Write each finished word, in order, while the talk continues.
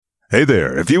Hey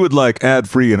there, if you would like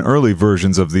ad-free and early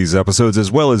versions of these episodes, as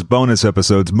well as bonus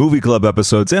episodes, movie club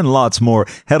episodes, and lots more,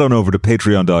 head on over to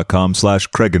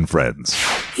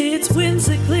patreon.com/CraigandFriends. It's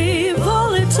whimsically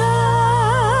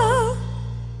volatile.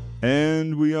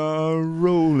 And we are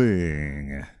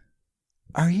rolling.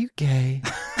 Are you gay?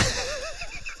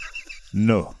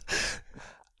 No.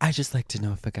 I just like to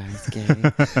know if a guy's gay.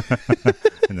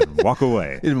 And then walk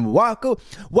away. And walk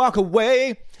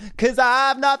away, because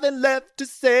I've nothing left to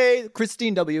say.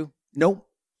 Christine W. Nope.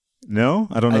 No?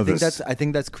 I don't know this. I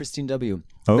think that's Christine W.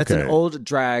 Okay. That's an old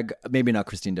drag, maybe not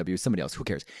Christine W, somebody else, who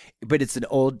cares? But it's an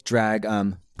old drag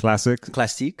Classic.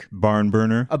 classique. Barn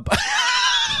burner. A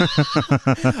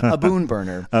boon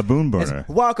burner. A boon burner.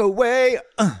 Walk away.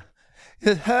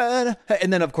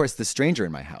 And then, of course, The Stranger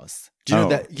in My House. Do you know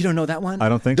that? You don't know that one? I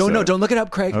don't think so. so. Don't look it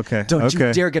up, Craig. Okay. Don't Okay.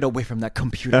 you dare get away from that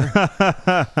computer.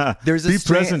 There's Be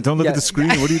present. Don't look at the screen.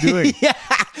 What are you doing? Yeah.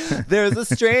 There's a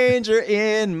stranger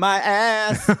in my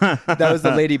ass. That was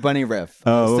the Lady Bunny riff.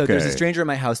 Oh, So okay. there's a stranger in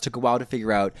my house. Took a while to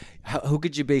figure out who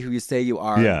could you be who you say you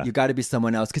are. Yeah. You got to be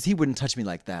someone else because he wouldn't touch me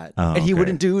like that. Oh, and he okay.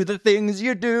 wouldn't do the things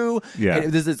you do. Yeah.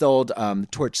 And this is this old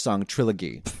Torch song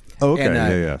trilogy. Oh, okay. And,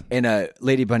 Yeah. And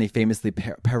Lady Bunny famously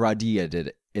parodied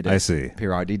it. I see.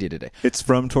 Parodied it. It's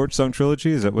from Torch Song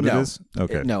Trilogy? Is that what it is?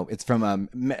 Okay. No, it's from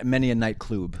Many a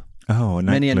Nightclub. Oh, a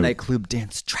Many a nightclub. Nightclub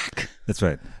dance track. That's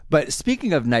right. But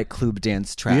speaking of nightclub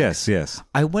dance tracks, Yes.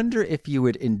 I wonder if you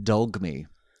would indulge me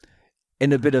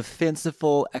in a bit of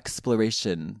fanciful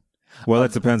exploration. Well,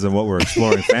 that depends on what we're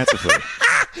exploring fancifully.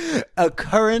 A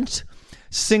current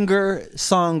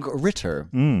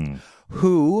singer-songwriter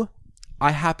who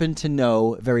I happen to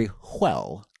know very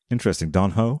well. Interesting.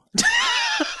 Don Ho?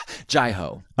 Jai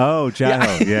Ho. Oh, Jai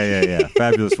Ho. Yeah.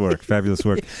 Fabulous work.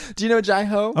 Do you know Jai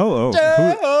Ho? Oh.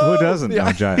 Who doesn't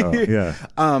know Jai Ho? Yeah.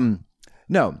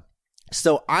 No.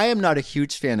 So I am not a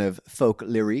huge fan of folk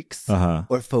lyrics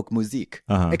or folk musique,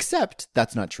 except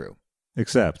that's not true.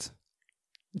 Except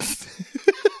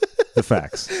the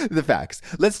facts. The facts.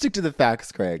 Let's stick to the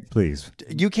facts, Craig. Please.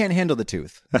 You can't handle the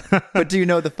tooth. But do you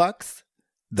know the fucks?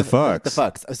 The fucks. The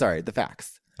fucks. Oh, sorry, the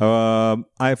facts.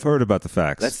 I've heard about the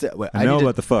facts. I know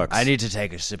about the fucks. I need to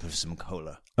take a sip of some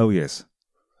cola. Oh, yes.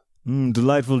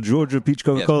 Delightful Georgia Peach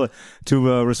Coca-Cola. Yes.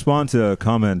 To respond to a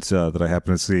comment that I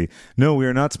happen to see, no, we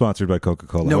are not sponsored by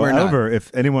Coca-Cola. No, we're not. However, if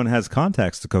anyone has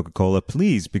contacts to Coca-Cola,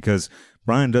 please, because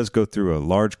Brian does go through a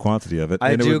large quantity of it,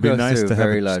 and it would be nice to have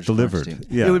it delivered.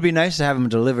 Yeah. It would be nice to have them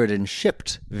delivered and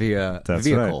shipped via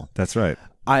vehicle. Right. That's right.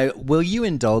 Will you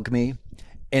indulge me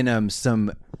in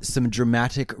some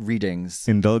dramatic readings?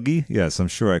 Indulge? Yes, I'm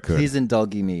sure I could. Please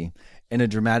indulge me in a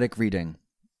dramatic reading.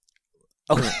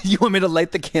 Oh, you want me to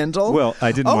light the candle? Well,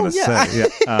 I didn't want to say.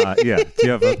 Yeah. Do you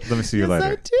have let me see your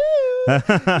lighter.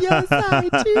 Yes, I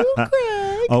do,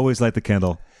 Craig. Always light the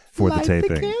candle for the taping.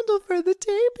 Light the candle for the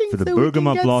taping. For the so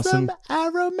bergamot we can get blossom. some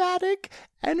aromatic,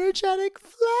 energetic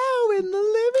flow in the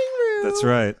living room. That's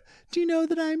right. Do you know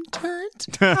that I'm turned?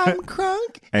 I'm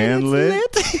crunk and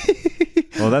it's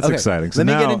lit. Well, that's exciting. So let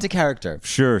me now, get into character.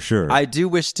 Sure. I do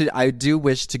wish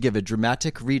to give a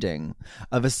dramatic reading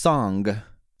of a song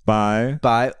by.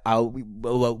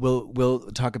 We'll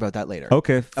talk about that later.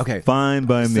 Okay. Fine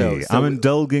by me. I'm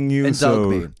indulging you. Me.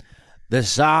 The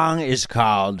song is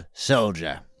called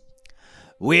Soldier.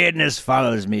 Weirdness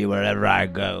follows me wherever I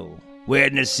go.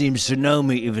 Weirdness seems to know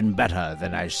me even better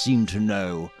than I seem to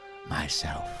know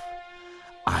myself.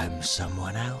 I'm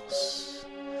someone else.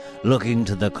 Looking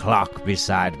to the clock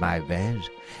beside my bed.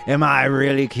 Am I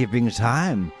really keeping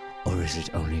time? Or is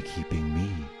it only keeping me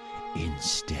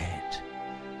instead?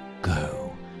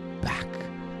 Go back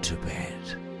to bed.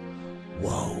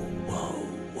 Whoa, whoa,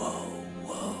 whoa,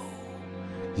 whoa.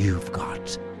 You've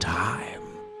got time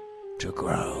to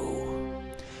grow.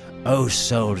 Oh,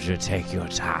 soldier, take your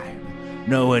time.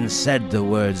 No one said the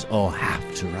words all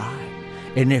have to rhyme.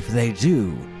 And if they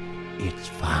do, it's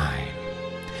fine.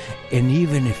 And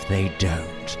even if they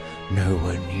don't, no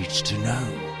one needs to know.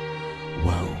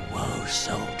 Whoa, whoa,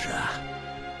 soldier,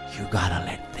 you gotta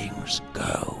let things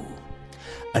go.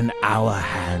 An hour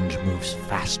hand moves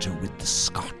faster with the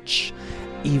scotch,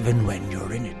 even when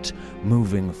you're in it,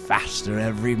 moving faster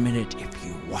every minute if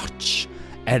you watch.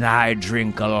 And I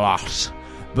drink a lot,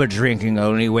 but drinking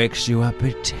only wakes you up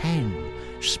at 10.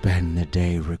 Spend the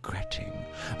day regretting,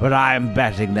 but I'm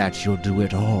betting that you'll do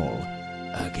it all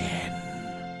again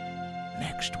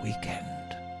next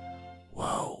weekend.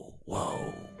 Whoa,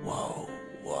 whoa, whoa,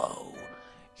 whoa.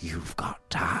 You've got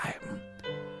time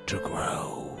to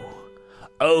grow.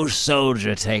 Oh,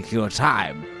 soldier, take your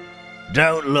time.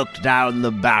 Don't look down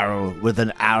the barrel with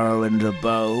an arrow and a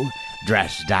bow.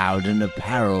 dressed down in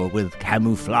apparel with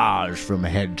camouflage from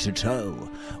head to toe,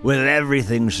 with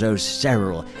everything so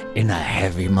sterile in a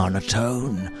heavy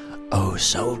monotone. Oh,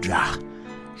 soldier,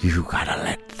 you gotta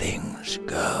let things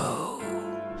go.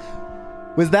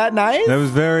 Was that nice? That was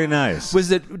very nice.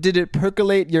 Did it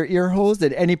percolate your ear holes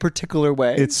in any particular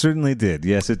way? It certainly did.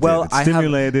 Yes, it Well, did. It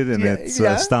stimulated and it's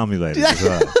stimulated as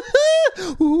well.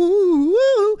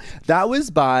 Ooh. That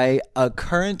was by a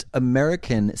current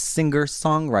American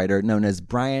singer-songwriter known as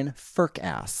Brian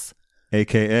Furkass,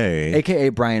 AKA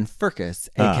Brian Furkas,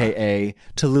 a.k.a.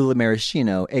 Tallulah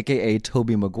Maraschino, a.k.a.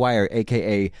 Tobey Maguire,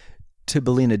 a.k.a.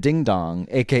 Tibbalina Ding Dong,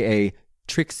 a.k.a.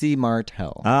 Trixie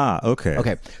Martell. Okay.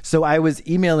 Okay, so I was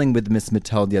emailing with Miss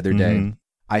Mattel the other day.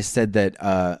 I said that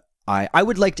I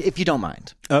would like to, if you don't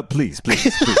mind. Please.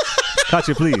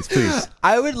 Katya, please.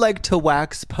 I would like to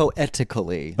wax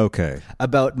poetically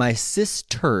about my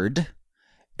sis-turd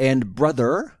and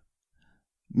brother,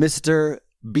 Mr.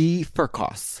 B.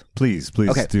 Furkos. Please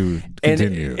do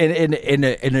continue.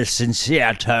 In a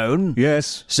sincere tone.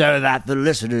 Yes. So that the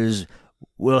listeners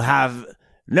will have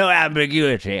no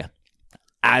ambiguity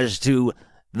as to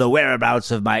the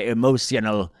whereabouts of my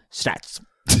emotional stats.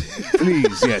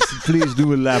 Please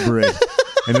do elaborate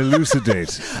and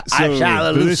elucidate. I shall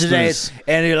elucidate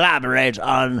and elaborate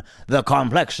on the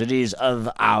complexities of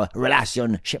our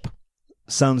relationship.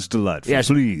 Sounds delightful. Yes,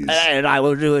 please. And I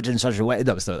will do it in such a way.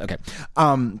 No, so, okay.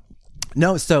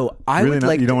 No, so I really would not,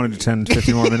 like... You don't want to do 10,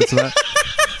 15 more minutes of that?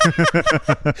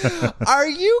 Are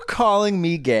you calling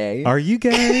me gay? Are you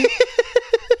gay?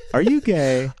 Are you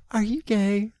gay? Are you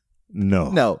gay?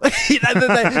 No. That's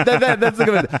a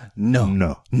good one.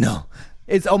 No.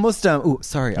 It's almost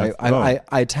sorry.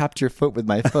 I tapped your foot with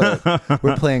my foot.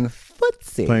 We're playing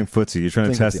footsie. You're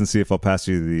trying to test and see if I'll pass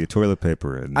you the toilet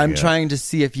paper. And I'm trying to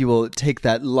see if you will take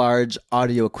that large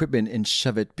audio equipment and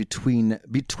shove it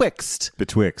betwixt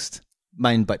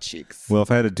mine butt cheeks. Well,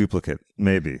 if I had a duplicate,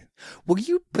 maybe. Will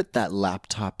you put that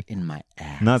laptop in my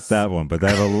ass? Not that one, but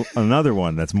I have another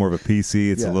one that's more of a PC.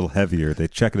 It's a little heavier. They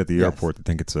check it at the airport. They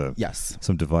think it's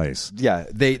some device. Yeah,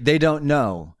 they don't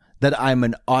know that I'm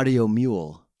an audio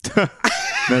mule.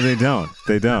 No, they don't.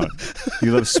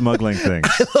 You love smuggling things.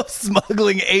 I love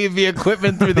smuggling AV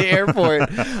equipment through the airport.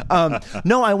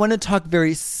 No, I want to talk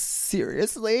very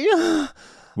seriously.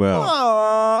 Well,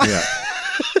 Aww. yeah.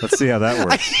 Let's see how that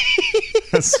works.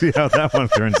 Let's see how that one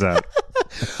turns out.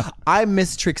 I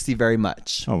miss Trixie very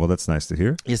much. Oh, well, that's nice to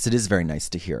hear. Yes, it is very nice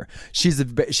to hear. She's a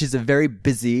very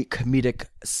busy comedic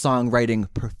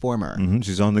songwriting performer. Mm-hmm.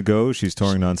 She's on the go. She's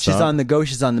touring nonstop. She's on the go.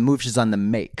 She's on the move. She's on the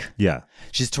make. Yeah.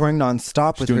 She's touring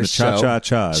nonstop with doing her the show.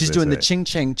 cha-cha-cha, She's doing the ching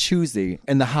chang choosy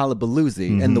and the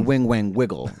hullabaloozy and the wing wang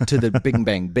wiggle to the bing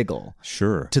bang biggle.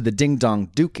 Sure. To the ding dong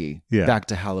dookie. Yeah. Back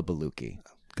to hullabalookie.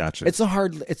 Gotcha. It's a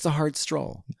hard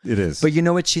stroll. It is. But you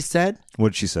know what she said?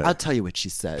 What did she say? I'll tell you what she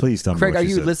said. Please tell me Craig, what she are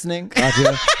you said. listening?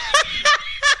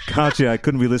 Katya, I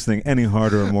couldn't be listening any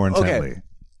harder or more intently. Okay.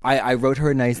 I wrote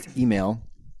her a nice email.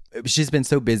 She's been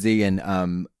so busy and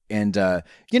to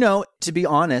be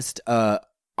honest,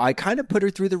 I kind of put her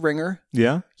through the ringer.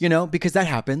 Yeah? Because that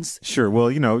happens. Sure. Well,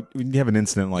 you have an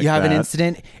incident like that. You have an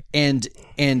incident and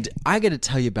I got to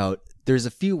tell you about, there's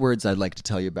a few words I'd like to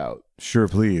tell you about. Sure,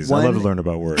 please. I love to learn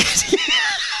about words.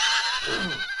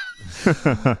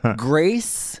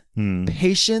 Grace,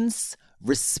 patience,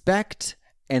 respect,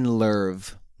 and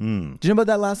lerve. Do you know about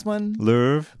that last one?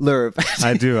 Lerve? Lerve.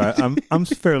 I do. I'm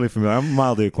fairly familiar. I'm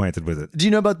mildly acquainted with it. Do you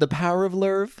know about the power of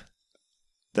lerve?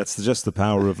 That's just the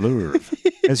power of lerve.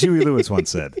 As Huey Lewis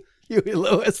once said. Huey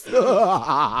Lewis.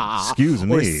 Excuse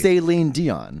me. Or Celine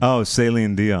Dion. Oh,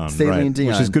 Celine Dion. Celine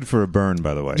Dion. Which is good for a burn,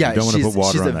 by the way. Yeah, you don't want to put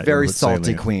water on that. She's a very put salty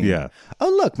saline. queen. Yeah. Oh,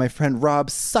 look, my friend Rob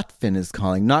Sutphin is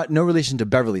calling. No relation to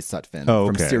Beverly Sutphin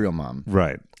from Serial Mom.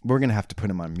 Right. We're going to have to put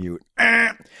him on mute.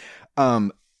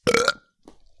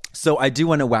 So I do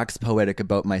want to wax poetic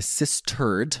about my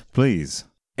sis-turd. Please.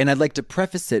 And I'd like to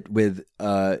preface it with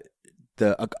a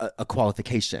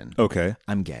qualification. Okay.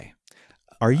 I'm gay.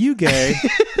 Are you gay?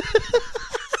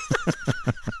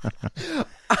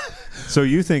 So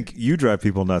you think you drive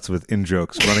people nuts with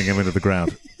in-jokes, running them into the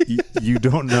ground. You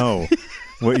don't know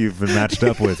what you've been matched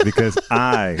up with, because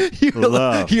you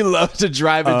love to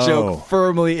drive a joke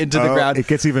firmly into the ground. It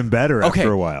gets even better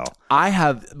after a while. I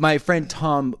have my friend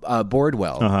Tom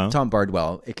Bardwell, Tom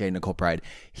Bardwell, aka Nicole Pride.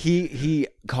 He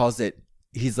calls it.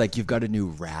 He's like, you've got a new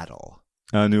rattle.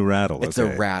 A new rattle. It's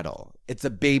a rattle. It's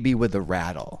a baby with a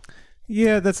rattle.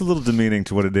 Yeah, that's a little demeaning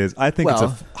to what it is. I think it's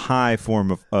a high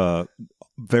form of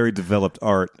very developed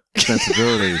art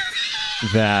sensibility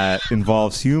that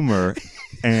involves humor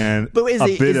and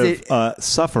a bit of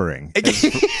suffering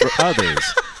for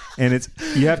others. and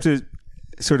you have to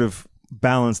sort of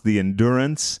balance the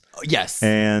endurance Yes.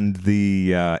 and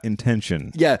the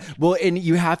intention. Yeah. Well, and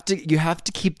you have to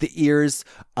keep the ears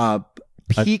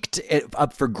peaked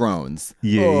up for groans.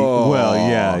 Yeah. Oh. Well,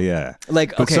 yeah.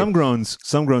 Like, but okay. some groans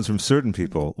from certain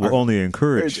people will only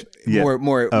encourage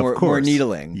more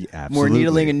needling. Yeah, more absolutely.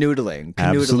 needling and noodling.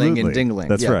 Canoodling Absolutely. and dingling.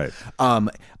 That's Yeah. right.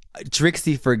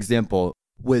 Trixie, for example,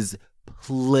 was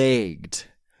plagued.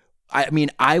 I mean,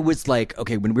 I was like,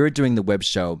 okay, when we were doing the web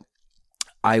show,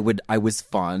 I was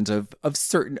fond of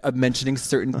mentioning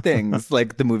certain things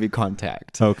like the movie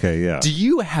Contact. Okay, yeah. Do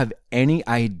you have any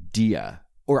idea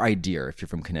if you're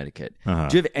from Connecticut? Do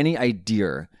you have any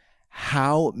idea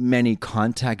how many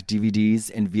Contact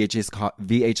DVDs and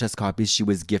VHS copies she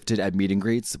was gifted at meet and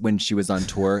greets when she was on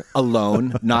tour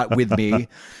alone, not with me?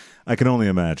 I can only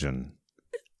imagine.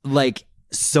 Like,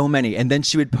 so many. And then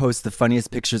she would post the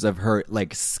funniest pictures of her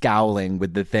like scowling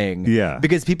with the thing. Yeah.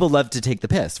 Because people love to take the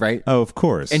piss, right? Oh, of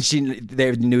course. And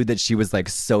they knew that she was like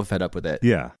so fed up with it.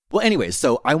 Yeah. Well, anyway,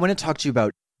 so I want to talk to you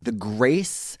about the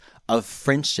grace of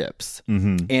friendships.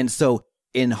 Mm-hmm. And so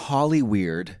in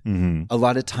Hollyweird, a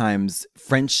lot of times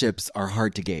friendships are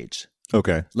hard to gauge.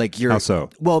 Okay. Like you're How so?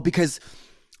 Well, because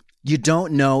you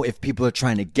don't know if people are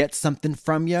trying to get something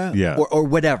from you, Yeah. or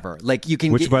whatever. Like you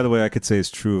can Which, get, by the way, I could say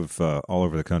is true of all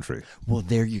over the country. well,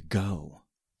 there you go.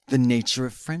 The nature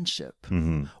of friendship.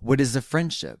 Mm-hmm. What is a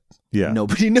friendship? Yeah.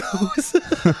 Nobody knows.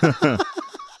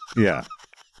 Yeah.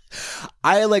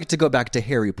 I like to go back to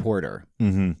Harry Potter.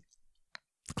 Mm-hmm.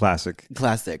 Classic.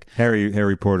 Classic.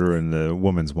 Harry Potter and the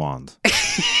Woman's Wand.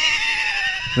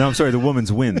 No, I'm sorry, the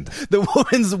Woman's Wind. The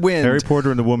Woman's Wind. Harry Potter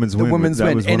and the Woman's Wind. Woman's that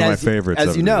Wind. was one And of my as- favorites. As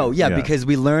of you it. know, because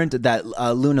we learned that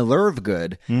Luna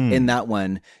Lovegood in that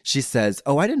one, she says,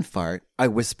 "Oh, I didn't fart. I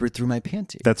whispered through my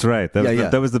panty." That's right.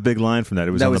 That was the big line from that.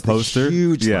 It was that on was the poster. the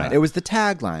huge yeah. line. It was the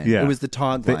tagline. Yeah. It was the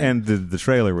tagline. And the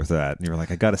trailer with that. And you were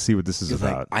like, I got to see what this is You're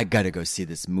like, about. I gotta go see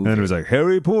this movie. And then it was like,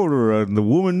 Harry Potter and the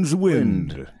Woman's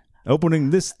Wind. Opening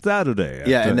this Saturday.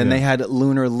 Yeah, and then they had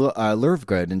Lunar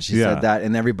Lovegood, and she Yeah. said that,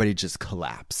 and everybody just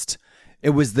collapsed. It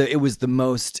was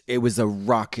a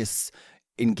raucous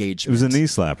engagement. It was a knee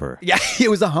slapper. Yeah,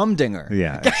 it was a humdinger.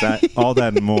 Yeah, all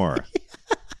that and more.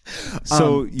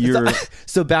 So you're...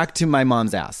 So back to my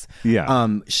mom's ass. Yeah.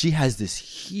 She has this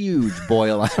huge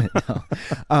boil on it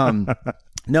now.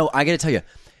 No, I got to tell you,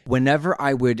 whenever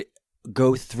I would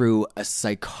go through a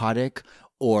psychotic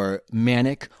or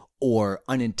manic or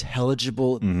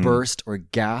unintelligible burst or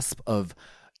gasp of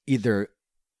either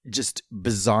just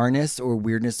bizarreness or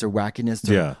weirdness or wackiness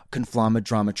or conflama,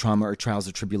 drama, trauma, or trials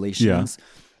or tribulations,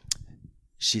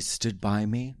 she stood by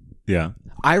me. Yeah.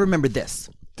 I remember this.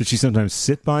 Did she sometimes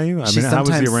sit by you? I She mean, how was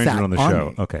the sometimes arrangement sat on the on show?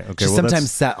 me. Okay. She well, sometimes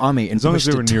that's- sat on me and as long as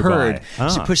pushed they were a nearby. turd. Ah.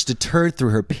 She pushed a turd through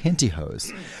her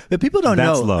pantyhose. But people don't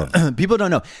That's know. love. People don't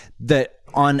know that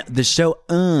on the show.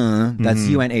 That's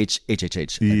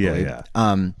UNHHHH. Yeah.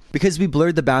 Because we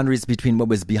blurred the boundaries between what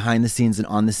was behind the scenes and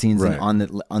on the scenes Right.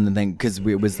 and on the thing, because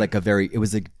it was like a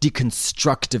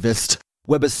deconstructivist,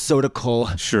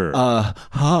 webisodical, Sure.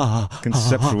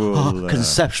 conceptual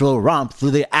conceptual romp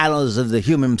through the annals of the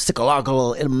human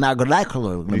psychological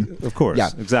imagination. Of course. Yeah.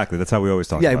 Exactly. That's how we always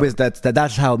talk Yeah, about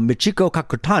that's how Michiko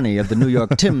Kakutani of the New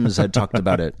York Times had talked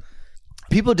about it.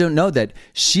 People don't know that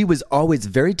she was always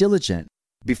very diligent.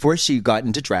 Before she got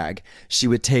into drag, she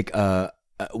would take a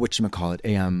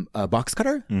box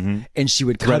cutter, and she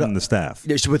would Threaten the staff.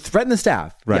 Yeah, she would threaten the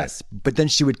staff. Right. Yes, but then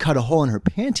she would cut a hole in her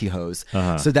pantyhose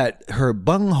so that her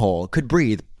bunghole could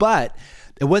breathe. But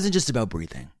it wasn't just about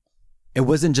breathing. It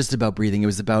wasn't just about breathing. It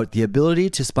was about the ability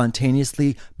to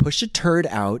spontaneously push a turd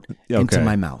out into Okay.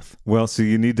 my mouth. Well, so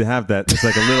you need to have that. It's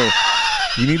like a little...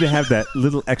 You need to have that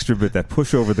little extra bit, that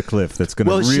push over the cliff that's going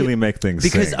to really make things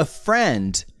because sing. a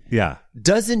friend Yeah.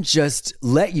 doesn't just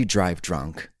let you drive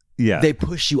drunk. Yeah. They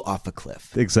push you off a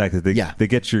cliff Exactly. They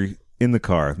get you in the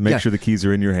car, make Yeah. sure the keys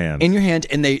are in your hand. in your hand,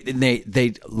 and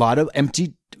they a lot of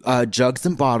empty jugs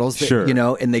and bottles, that, Sure.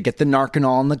 and they get the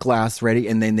Narcanol and the glass ready,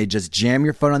 and then they just jam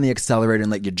your foot on the accelerator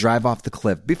and let you drive off the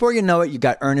cliff. Before you know it, you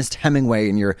got Ernest Hemingway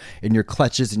in your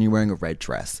clutches, and you're wearing a red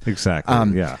dress. Exactly.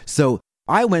 Yeah. So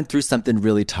I went through something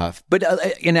really tough, but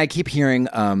and I keep hearing,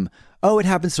 it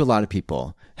happens to a lot of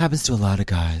people. It happens to a lot of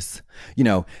guys.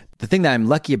 The thing that I'm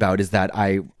lucky about is that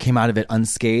I came out of it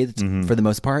unscathed for the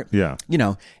most part. Yeah.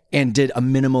 And did a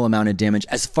minimal amount of damage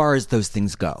as far as those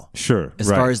things go. Sure. As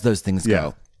right. far as those things Yeah.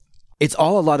 go. It's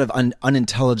all a lot of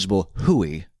unintelligible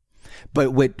hooey.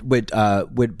 But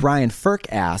what Brian Firk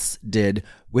ass did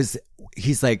was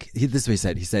this is what he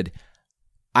said. He said,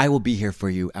 "I will be here for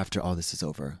you after all this is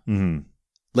over." Mm-hmm.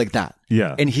 Like that.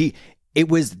 Yeah. And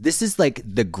This is like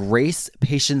the grace,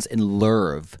 patience, and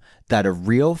love that a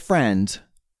real friend,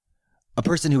 a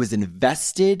person who is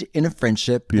invested in a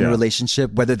friendship, in a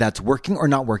relationship, whether that's working or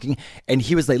not working. And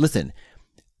he was like, listen,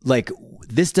 like,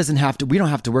 this doesn't have to, we don't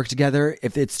have to work together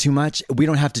if it's too much. We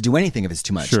don't have to do anything if it's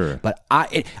too much. Sure. But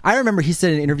I remember he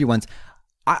said in an interview once,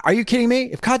 are you kidding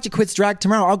me? If Katya quits drag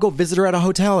tomorrow, I'll go visit her at a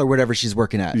hotel or whatever she's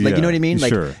working at. Like, you know what I mean?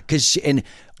 Like, sure. Cause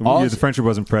the friendship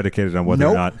wasn't predicated on whether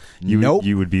or not you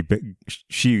would be,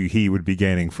 he would be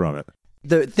gaining from it.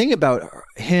 The thing about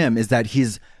him is that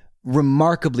he's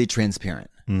remarkably transparent.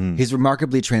 Mm-hmm. He's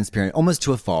remarkably transparent, almost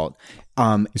to a fault.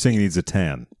 You're saying he needs a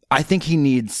tan. I think he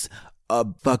needs a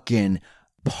fucking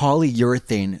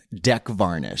polyurethane deck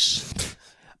varnish.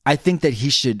 I think that he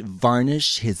should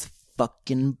varnish his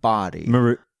fucking body.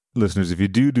 Remember, listeners, if you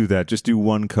do that, just do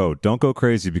one coat. Don't go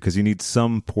crazy because you need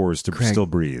some pores to still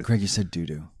breathe. Craig, you said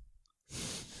doo-doo.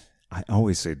 I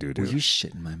always say doo-doo. Will you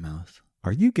shit in my mouth?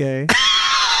 Are you gay?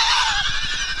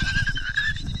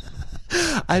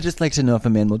 I just like to know if a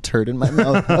man will turd in my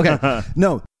mouth. Okay.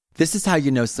 No, this is how you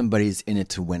know somebody's in it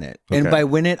to win it. Okay. And by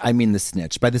win it, I mean the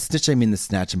snitch. By the snitch, I mean the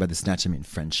snatch. And by the snatch, I mean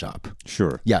friend shop.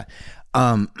 Sure. Yeah.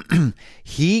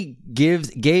 He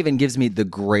gave and gives me the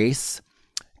grace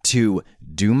to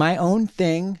do my own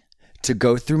thing, to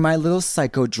go through my little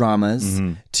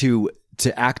psychodramas, to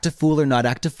act a fool or not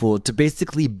act a fool, to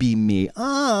basically be me.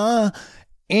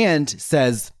 And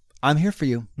says, I'm here for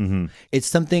you. Mm-hmm. It's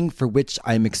something for which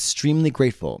I'm extremely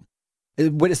grateful.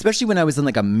 Especially when I was in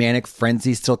like a manic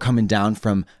frenzy, still coming down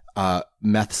from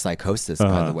meth psychosis,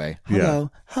 by the way. Hello.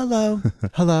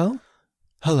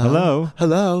 Are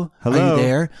you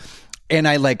there? And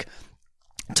I like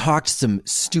talked some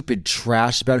stupid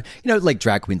trash about it. You know, like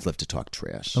drag queens love to talk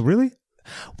trash. Oh, really?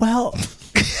 Well,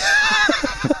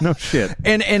 no shit.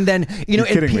 And then, you know,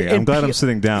 you're kidding me. I'm glad I'm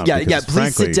sitting down. Yeah, because, please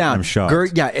frankly, sit down. I'm shocked.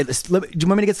 Do you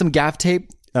want me to get some gaff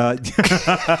tape? Do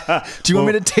you want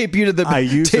me to tape you to the? I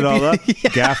used it all up,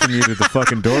 gaffing you to the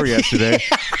fucking door yesterday,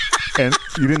 and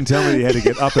you didn't tell me you had to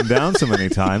get up and down so many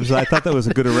times. I thought that was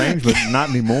a good arrangement. Not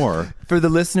anymore. For the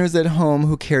listeners at home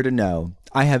who care to know,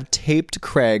 I have taped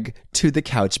Craig to the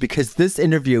couch because this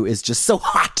interview is just so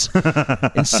hot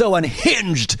and so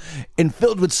unhinged and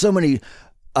filled with so many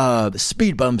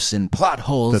speed bumps and plot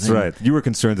holes. That's right. You were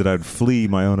concerned that I'd flee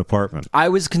my own apartment. I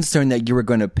was concerned that you were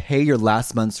going to pay your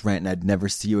last month's rent and I'd never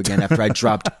see you again after I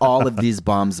dropped all of these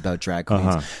bombs about drag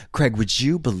queens. Craig, would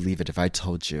you believe it if I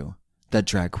told you that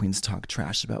drag queens talk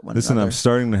trash about one another? Listen, I'm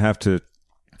starting to have to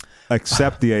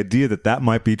accept the idea that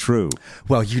might be true.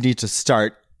 Well, you need to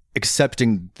start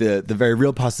accepting the very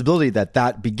real possibility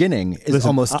that beginning is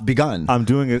almost begun. I'm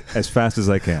doing it as fast as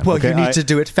I can. Well, you need to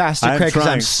do it faster, Craig, because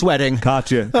I'm sweating.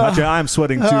 Katya, I'm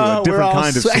sweating too. A different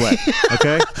kind of sweat.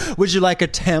 Okay? Would you like a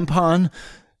tampon?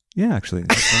 Yeah, actually.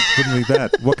 Wouldn't be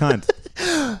bad. What kind?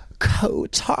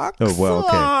 Kotox. Oh, well,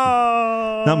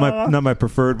 okay. Not my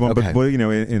preferred one, but you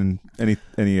know, in any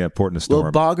port in a storm.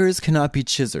 Well, boggers cannot be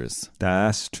chisers.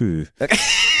 That's true.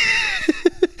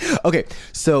 Okay,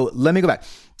 so let me go back.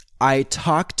 I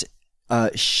talked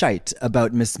shite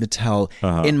about Miss Mattel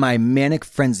in my manic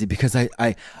frenzy because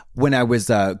I when I was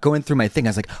going through my thing, I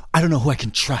was like, I don't know who I can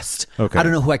trust. Okay. I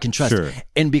don't know who I can trust. Sure.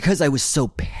 And because I was so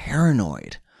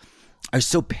paranoid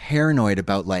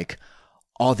about like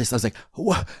all this, I was like,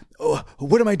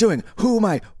 what am I doing? Who am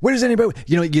I? Where does anybody?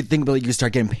 You know, you think about it, you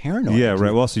start getting paranoid. Yeah,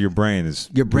 right. Well, also your brain is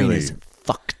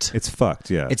fucked. It's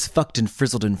fucked, yeah. It's fucked and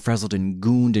frizzled and frazzled and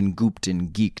gooned and gooped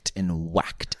and geeked and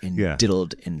whacked and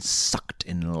diddled and sucked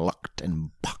and lucked and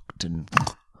bucked and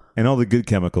And all the good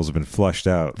chemicals have been flushed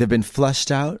out. They've been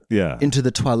flushed out into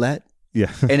the toilet.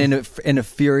 Yeah. And in a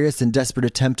furious and desperate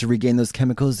attempt to regain those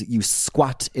chemicals, you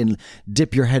squat and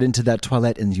dip your head into that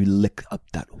toilet and you lick up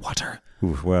that water.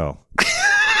 Ooh, well.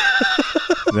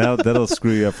 That'll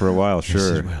screw you up for a while, sure.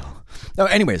 Yes, it will. Oh,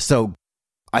 anyway, so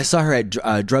I saw her at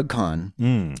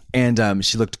DrugCon, and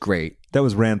she looked great. That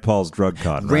was Rand Paul's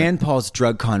DrugCon, right? Rand Paul's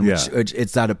DrugCon, which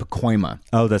it's out of Pacoima.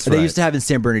 Oh, that's right. They used to have in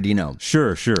San Bernardino.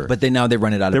 Sure. But now they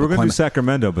run it out of Pacoima. They were going to do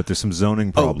Sacramento, but there's some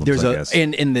zoning problems, I guess.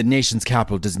 And the nation's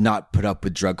capital does not put up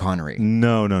with drug-connery.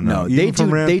 No. They do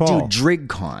Paul.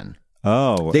 DrigCon.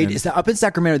 Oh. Up in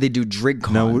Sacramento, they do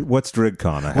DrigCon. Now, what's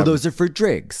DrigCon? Well, those are for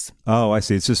drigs. Oh, I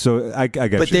see. It's just so, I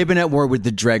get But they've been at war with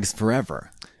the dregs forever.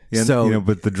 Yeah, so,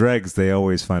 but the dregs, they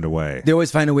always find a way. They always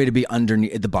find a way to be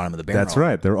underneath at the bottom of the barrel. That's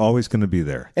right. They're always going to be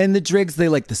there. And the dregs, they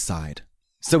like the side.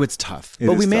 So it's tough.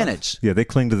 But we manage. Yeah, they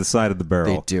cling to the side of the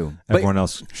barrel. They do. Everyone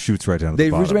else shoots right down to the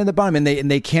bottom. They shoot right at the bottom. And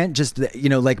they can't just,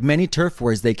 like many turf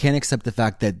wars, they can't accept the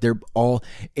fact that they're all,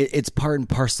 it's part and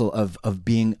parcel of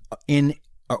being in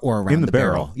or around in the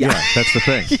barrel. Yeah, that's the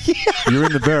thing. You're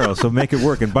in the barrel, so make it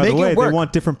work. And by the way, they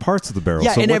want different parts of the barrel.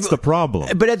 Yeah, so what's the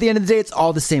problem? But at the end of the day, it's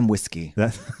all the same whiskey.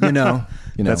 You know.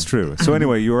 That's true. So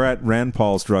anyway, you were at Rand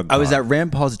Paul's Drug Con. I was at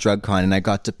Rand Paul's Drug Con, and I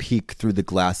got to peek through the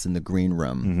glass in the green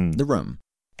room, the room.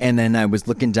 And then I was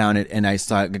looking down it, and I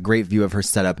saw a great view of her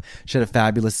setup. She had a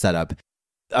fabulous setup.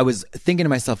 I was thinking to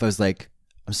myself, I was like,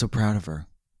 I'm so proud of her.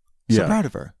 So proud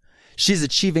of her. She's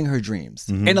achieving her dreams.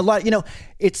 And a lot,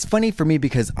 it's funny for me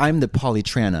because I'm the Polly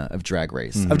Trana of Drag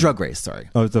Race, of Drug Race, sorry.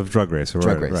 Oh, it's of Drug Race.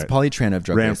 Drug Race. Right. Polly Trana of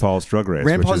Drug Race. Rand Paul's Drug Race.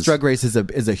 Rand Paul's Drug Race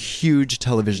is a huge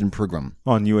television program.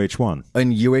 On UH1.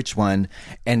 On UH1,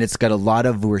 and it's got a lot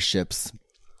of viewerships.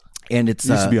 And it's...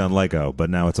 It used to be on Lego, but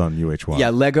now it's on UH1. Yeah,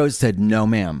 Lego said, no,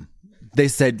 ma'am.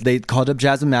 They called up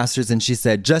Jasmine Masters, and she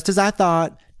said, just as I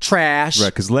thought... Trash. Right,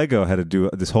 because Lego had to do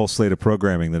this whole slate of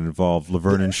programming that involved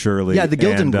Laverne and Shirley. Yeah, the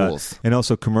Gildan Ghouls. And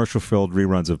also commercial-filled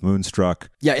reruns of Moonstruck.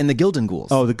 Yeah, and the Gildan Ghouls.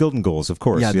 Oh, the Gildan Ghouls, of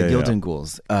course. Yeah, the Gildan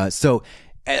Ghouls. So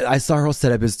I saw her whole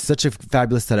setup. It was such a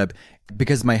fabulous setup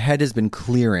because my head has been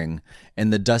clearing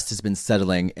and the dust has been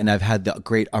settling, and I've had the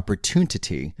great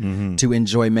opportunity to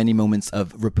enjoy many moments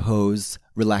of repose,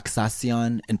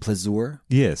 relaxation, and plaisir.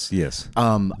 Yes.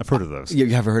 I've heard of those. You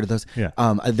have heard of those? Yeah.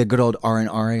 The good old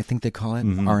R&R, I think they call it.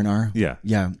 R&R. Yeah.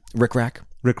 Yeah. Rick Rack.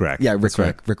 Rick Rack. Yeah, Rick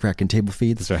Rack. Rick Rack and table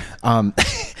feeds. That's right.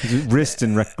 Wrist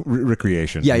and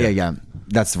recreation. Yeah.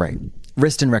 That's right.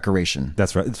 Wrist and recreation.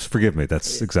 That's right. Forgive me.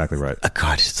 That's exactly right.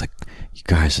 God, it's like, you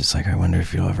guys, it's like, I wonder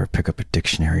if you'll ever pick up a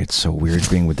dictionary. It's so weird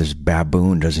being with this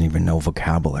baboon, doesn't even know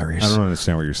vocabularies. I don't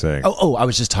understand what you're saying. Oh, I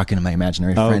was just talking to my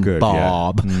imaginary friend, good,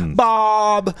 Bob. yeah.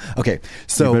 Bob. Okay,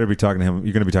 so you better be talking to him.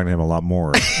 You're going to be talking to him a lot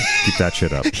more. Keep that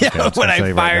shit up. Yeah, Okay, when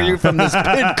I fire you from this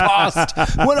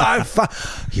podcast. When I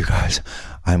You guys,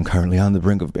 I'm currently on the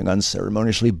brink of being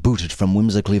unceremoniously booted from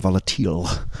Whimsically Volatile.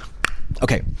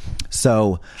 Okay,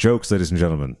 so jokes, ladies and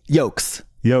gentlemen. Yolks.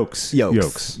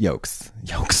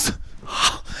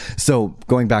 So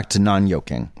going back to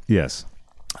non-yoking. Yes.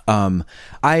 I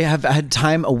have had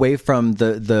time away from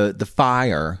the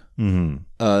fire,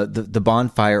 the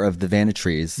bonfire of the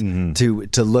Vanitrees,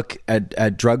 to look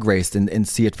at Drug Race and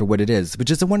see it for what it is, which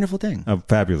is a wonderful thing. A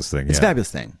fabulous thing. It's a fabulous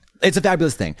thing. It's a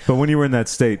fabulous thing. But when you were in that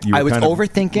state, you were I was kind of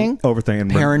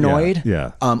overthinking, paranoid,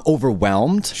 yeah.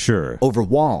 Overwhelmed, Sure,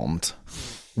 overwhelmed,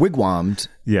 wigwammed,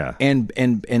 yeah, and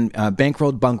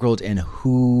bankrolled, bunkrolled, and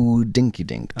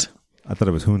dinky-dinked. I thought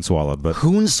it was hoon swallowed, but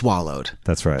hoon swallowed.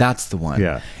 That's right. That's the one.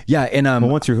 Yeah, yeah. And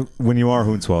when you are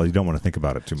hoon swallowed, you don't want to think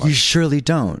about it too much. You surely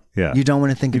don't. Yeah, you don't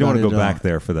want to think. You don't about want to it go at back all.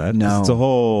 there for that. No, it's a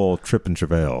whole trip and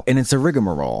travail, and it's a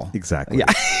rigmarole. Exactly.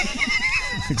 Yeah.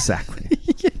 Exactly.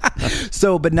 Yeah.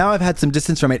 So, but now I've had some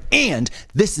distance from it, and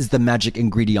this is the magic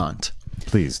ingredient.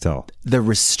 Please tell. The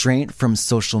restraint from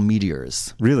social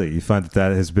meteors. Really, you find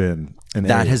that has been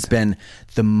has been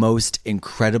the most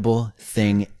incredible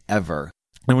thing ever.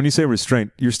 And when you say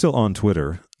restraint, you're still on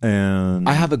Twitter, and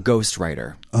I have a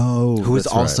ghostwriter. Who is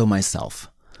also myself.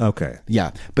 Okay.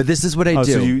 Yeah, but this is what I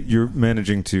do. So you're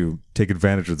managing to take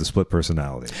advantage of the split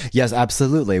personality. Yes,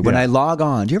 absolutely. When I log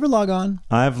on, do you ever log on?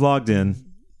 I've logged in.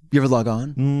 You ever log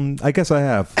on? I guess I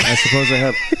have. I suppose I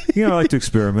have. I like to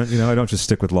experiment. I don't just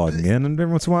stick with logging in. And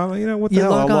every once in a while, what the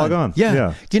hell, I'll log on.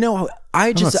 Yeah.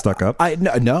 I'm not stuck up.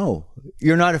 No,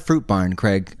 you're not a fruit barn,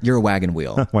 Craig. You're a wagon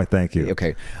wheel. Why, thank you.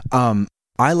 Okay.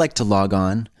 I like to log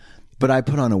on, but I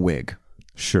put on a wig.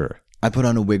 Sure. I put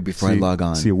on a wig before I log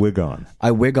on. See a wig on.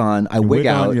 I wig on. I wig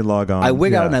out. On, you log on. I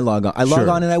wig out and I log on. I log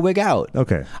on and I wig out.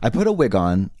 Okay. I put a wig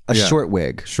on, a short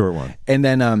wig. Short one. And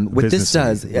then what this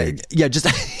does, wig. just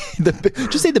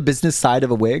just say the business side of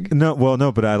a wig. No,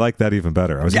 but I like that even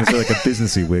better. I was going to say like a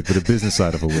businessy wig, but a business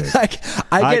side of a wig.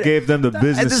 I gave them the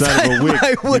business side of a wig,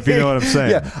 if you know what I'm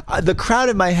saying. Yeah. The crowd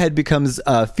in my head becomes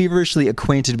feverishly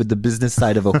acquainted with the business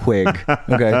side of a wig.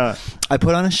 Okay. I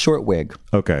put on a short wig.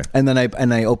 Okay. And then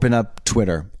I open up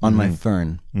Twitter on my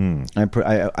phone.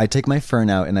 I take my phone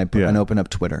out and and open up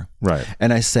Twitter. Right.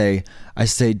 And I say,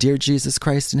 Dear Jesus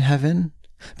Christ in heaven,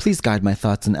 please guide my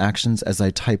thoughts and actions as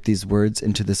I type these words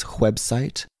into this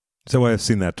website. Is that why I've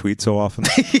seen that tweet so often?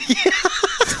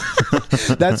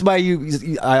 That's why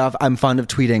I'm fond of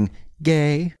tweeting,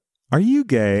 gay. Are you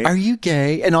gay? Are you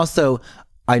gay? And also,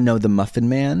 I know the Muffin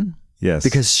Man. Yes.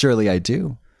 Because surely I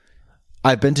do.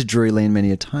 I've been to Drury Lane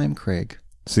many a time, Craig.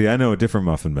 See, I know a different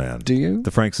Muffin Man. Do you?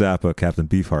 The Frank Zappa Captain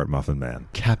Beefheart Muffin Man.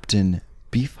 Captain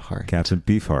Beefheart. Captain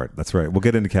Beefheart. That's right. We'll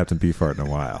get into Captain Beefheart in a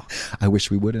while. I wish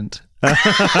we wouldn't.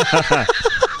 Fabulous.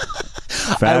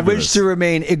 I wish to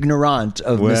remain ignorant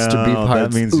of Mr.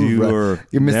 Beefheart's that means you're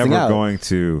missing never out. going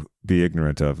to be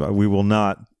ignorant of. We will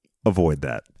not avoid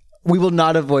that. We will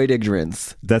not avoid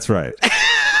ignorance. That's right.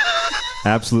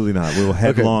 Absolutely not. We will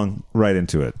headlong right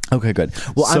into it. Okay, good.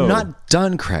 Well, So- I'm not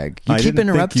done, Craig. You I keep didn't think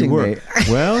interrupting you were. me.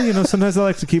 Well, sometimes I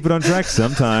like to keep it on track.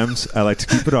 Sometimes I like to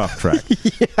keep it off track.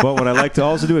 But what I like to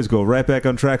also do is go right back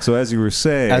on track. So as you were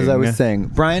saying, As I was saying,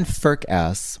 Brian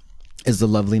Firkass is a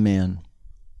lovely man.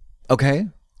 Okay?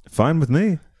 fine with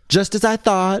me. Just as I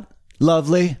thought.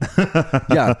 Lovely.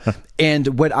 Yeah.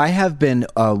 And what I have been,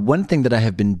 one thing that I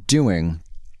have been doing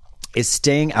is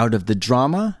staying out of the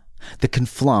drama, the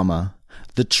conflama,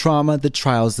 the trauma, the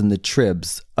trials, and the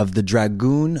tribs of the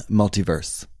Dragoon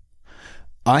multiverse.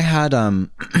 I had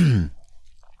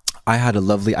a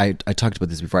lovely, I talked about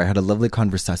this before, I had a lovely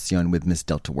conversation with Miss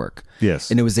Delta Work. Yes.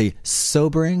 And it was a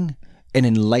sobering and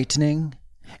enlightening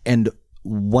and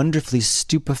wonderfully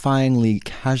stupefyingly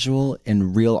casual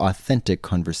and real authentic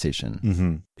conversation.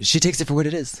 Mm-hmm. She takes it for what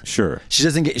it is. Sure.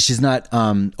 She's not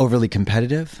overly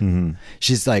competitive. Mm-hmm.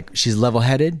 She's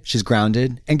level-headed, she's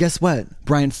grounded. And guess what?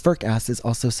 Brian Firkass is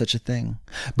also such a thing.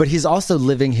 But he's also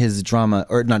living his drama,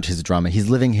 or not his drama, he's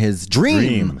living his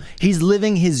dream. He's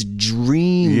living his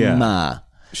dream. Yeah.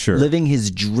 Sure. Living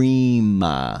his dream.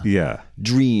 Yeah.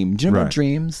 Dream. Do you know Right. about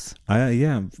dreams? I'm Have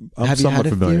you somewhat had a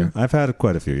familiar. few? I've had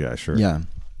quite a few. Yeah, sure. Yeah.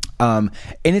 And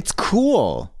it's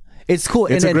cool. It's cool.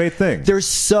 It's And a great thing. There's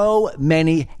so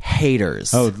many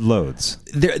haters. Oh, loads.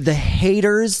 The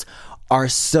haters are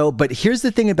so, but here's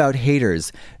the thing about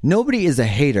haters. Nobody is a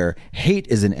hater. Hate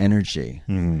is an energy.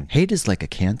 Hate is like a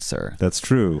cancer. That's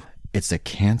true. It's a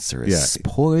cancerous, Yeah.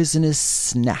 poisonous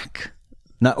snack.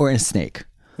 Or a snake.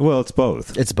 Well, it's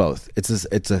both. It's both.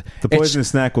 The poisonous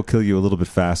snack will kill you a little bit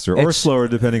faster or it's- slower,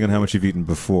 depending on how much you've eaten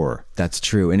before. That's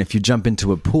true. And if you jump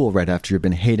into a pool right after you've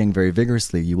been hating very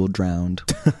vigorously, you will drown.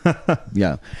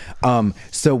 Yeah.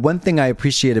 So one thing I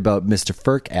appreciate about Mr.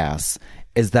 Firkass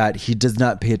is that he does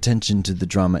not pay attention to the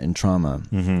drama and trauma.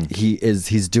 Mm-hmm.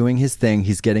 He's doing his thing.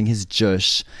 He's getting his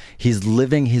jush. He's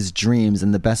living his dreams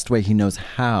in the best way he knows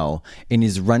how. And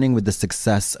he's running with the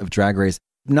success of Drag Race.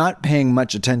 Not paying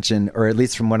much attention, or at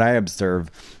least from what I observe,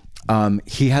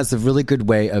 he has a really good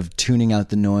way of tuning out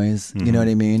the noise. You know what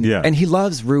I mean? Yeah. And he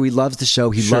loves Rue. He loves the show.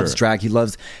 He Sure. loves drag. He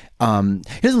loves. He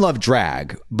doesn't love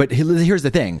drag, but here's the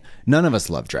thing: none of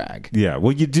us love drag. Yeah.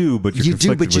 Well, you do, but you're You do,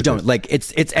 conflicted but you with don't. it. Like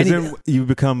it's 'Cause any. then you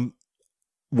become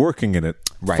working in it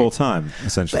Right. full time,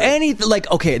 essentially.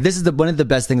 Okay, this is one of the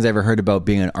best things I ever heard about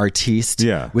being an artiste.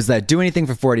 Yeah. Was that do anything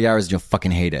for 40 hours and you'll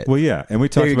fucking hate it. Well, yeah, and we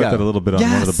talked you about go. that a little bit on one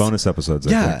of the Yes. bonus episodes,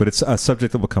 I Yeah. think. But it's a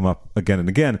subject that will come up again and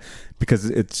again because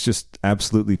it's just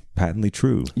absolutely patently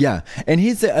true. Yeah, and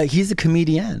he's a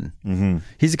comedian. Mm-hmm.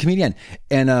 He's a comedian,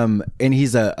 and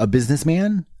he's a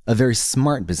businessman, a very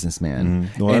smart businessman.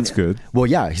 Well, And- that's good. Well,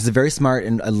 yeah, he's a very smart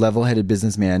and a level-headed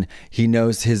businessman. He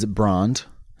knows his brand,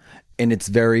 and it's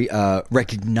very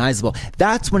recognizable.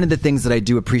 That's one of the things that I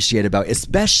do appreciate about,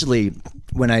 especially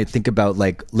when I think about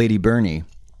like Lady Bernie.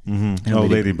 Mm-hmm.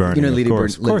 Lady Bernie. You know, Lady of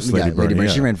course, Bernie. Of course, Lady Bernie. Bernie.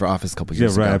 Yeah. She ran for office a couple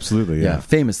years right, ago. absolutely, yeah.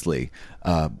 Famously.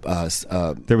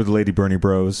 There were the Lady Bernie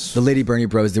Bros. The Lady Bernie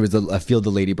Bros. There was a Field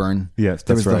of Lady Burn. Yes,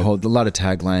 there was that's right. a lot of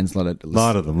taglines, a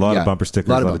lot of them, a lot of bumper stickers,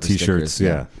 a lot of bumper T-shirts, stickers,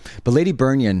 yeah. But Lady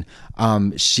Bernian,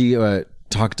 she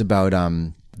talked about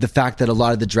the fact that a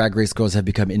lot of the Drag Race girls have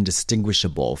become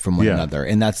indistinguishable from one Yeah. another,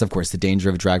 and that's of course the danger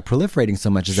of drag proliferating so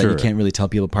much is that Sure. you can't really tell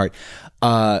people apart.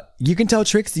 You can tell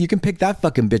Trixie, you can pick that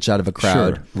fucking bitch out of a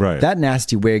crowd. Sure, right. That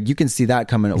nasty wig, you can see that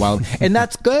coming a while, and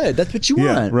that's good. That's what you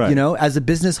Yeah, want, right. you know, as a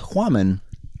business woman.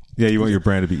 Yeah, you want your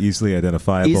brand to be easily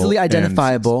identifiable. Easily and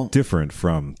identifiable. different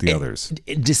from the others.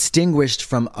 Distinguished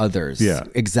from others. Yeah.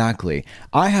 Exactly.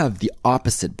 I have the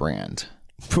opposite brand.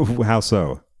 How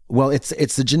so? Well, it's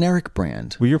a generic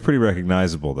brand. Well, you're pretty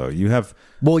recognizable, though. You have,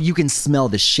 Well, you can smell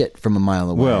the shit from a mile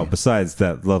away. well, besides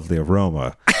that lovely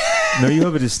aroma, no, you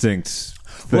have a distinct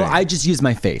thing. Well, I just use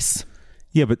my face.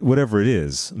 Yeah, but whatever it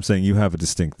is, I'm saying you have a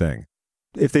distinct thing.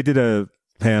 If they did a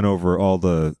pan over all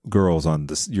the girls on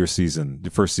your season, the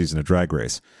first season of Drag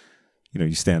Race,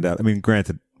 you stand out. I mean,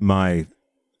 granted, my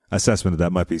assessment of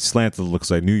that might be slanted a little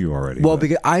because I knew you already. Well, but-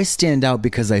 because I stand out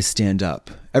because I stand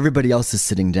up. Everybody else is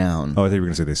sitting down. oh, I thought you were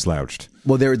going to say they slouched.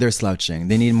 Well, they're slouching.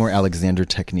 They need more Alexander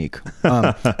technique.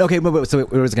 Okay, but so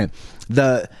what was going?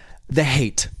 The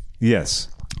hate. Yes.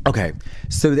 Okay,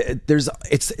 so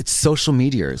it's social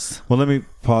medias. Well, let me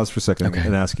pause for a second Okay.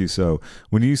 and ask you. So,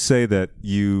 when you say that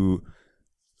you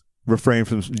refrain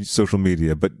from social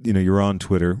media, but you're on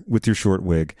Twitter with your short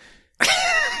wig,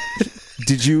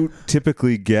 Did you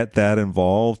typically get that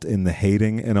involved in the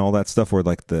hating and all that stuff, or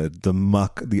like the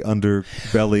muck, the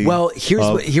underbelly? Well,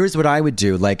 here's what I would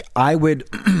do. Like I would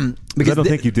because I don't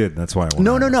think you did. That's why I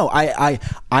No.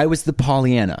 I was the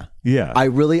Pollyanna. Yeah. I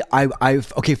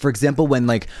okay, for example,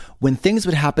 when things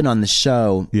would happen on the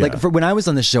show, like when I was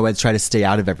on the show, I'd try to stay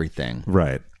out of everything.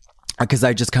 Right. Because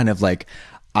I just kind of like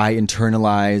I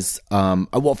internalize.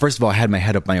 Well, first of all, I had my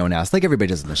head up my own ass, like everybody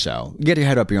does in the show. You get your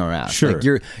head up your own ass. Sure.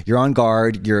 Like you're on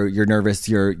guard. You're nervous.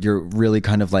 You're really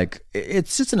kind of like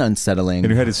it's just an unsettling. And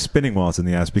your head is spinning while it's in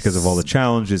the ass because of all the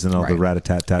challenges and all the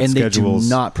rat-a-tat-tat and schedules. they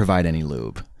do not provide any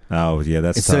lube. Oh yeah,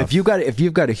 that's So tough. if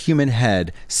you've got a human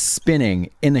head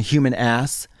spinning in a human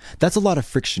ass, that's a lot of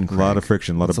friction. Craig. a lot of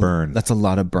friction, a lot of burn. That's a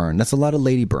lot of burn. That's a lot of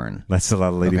lady burn. That's a lot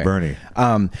of Lady Okay. Bernie.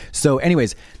 So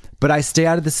anyways, but I stay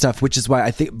out of this stuff, which is why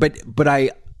I think, but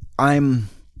I'm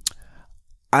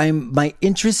my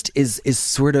interest is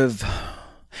sort of,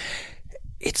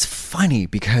 it's funny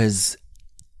because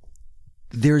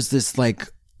there's this like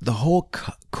the whole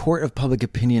court of public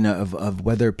opinion of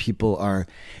whether people are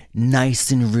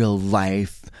nice in real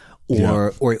life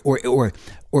or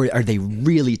are they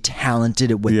really talented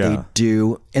at what they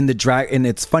do. And and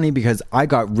it's funny because I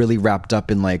got really wrapped up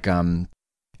in like,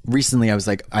 recently I was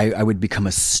like, I would become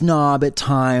a snob at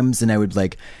times, and I would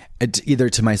like either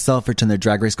to myself or to the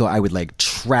Drag Race girl, I would like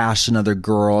trash another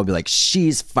girl. I'd be like,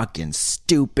 she's fucking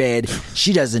stupid.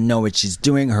 She doesn't know what she's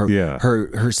doing.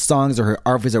 Her songs or her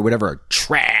outfits or whatever are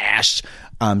trash.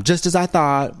 Just as I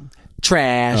thought,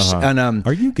 trash. And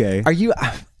Are you gay? Are you?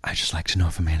 I just like to know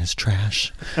if a man is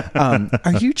trash.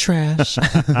 Are you trash?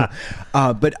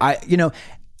 But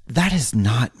that is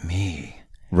not me.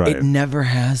 Right. It never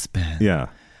has been. Yeah.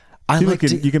 You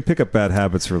You can pick up bad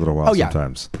habits for a little while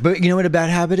sometimes. But you know what a bad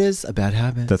habit is? A bad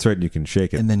habit. That's right. And you can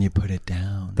shake it. And then you put it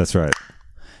down. That's right.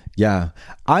 Yeah.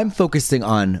 I'm focusing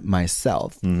on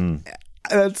myself. Mm-hmm.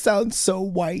 That sounds so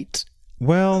white.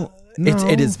 Well, no.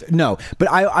 It is. No. But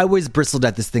I always bristled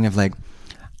at this thing of like,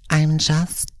 I'm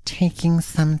just taking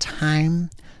some time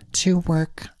to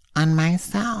work on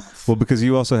myself. Well, because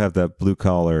you also have that blue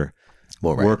collar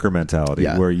worker mentality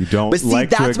where you don't but see, like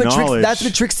to acknowledge. that's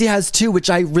what Trixie has too, which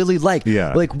I really like.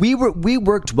 Yeah. Like we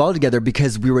worked well together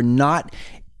because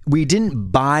we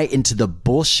didn't buy into the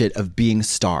bullshit of being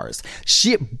stars.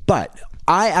 But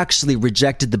I actually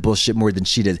rejected the bullshit more than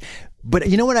she did. But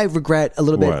you know what I regret a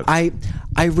little bit? What?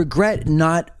 I regret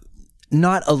not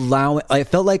allowing. I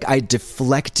felt like I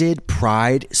deflected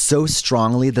Pride so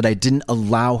strongly that I didn't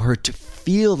allow her to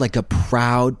feel like a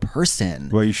proud person.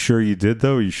 Well, you sure you did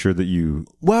though? Are you sure that you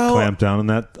clamped down on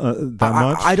that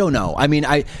much? I don't know. I mean,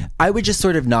 I would just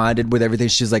sort of nodded with everything.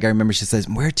 She's like, I remember she says,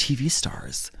 "We're TV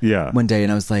stars." Yeah. One day,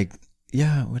 and I was like,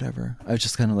 "Yeah, whatever." I was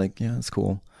just kind of like, "Yeah, it's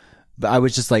cool." But I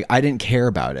was just like, I didn't care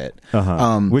about it.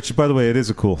 Which, by the way, it is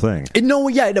a cool thing.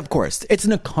 Of course, it's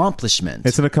an accomplishment.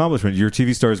 It's an accomplishment. You're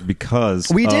TV stars because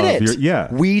we did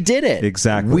it. We did it.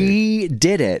 Exactly. We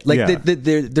did it. Like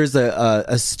there's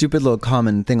a stupid little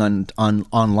common thing on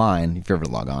online. If you ever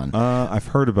log on, I've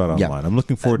heard about online. Yeah. I'm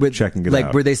looking forward to checking it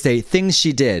out. Where they say things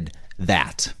she did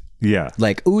that. Yeah.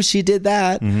 Like, ooh, she did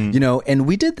that. Mm-hmm. And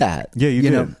we did that. Yeah, you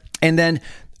did. Know? And then.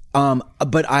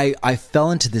 But I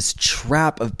fell into this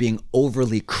trap of being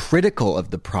overly critical of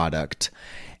the product.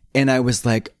 And I was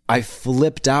like, I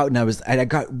flipped out and I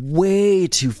got way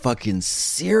too fucking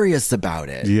serious about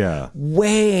it. Yeah.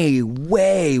 Way,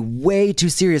 way, way too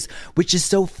serious, which is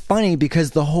so funny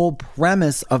because the whole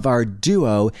premise of our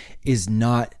duo is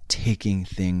not taking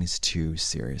things too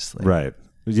seriously. Right.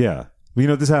 Yeah.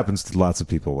 This happens to lots of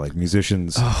people, like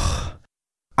musicians. I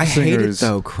hate it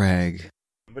though, Craig.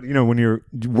 But when you're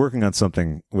working on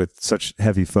something with such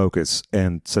heavy focus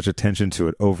and such attention to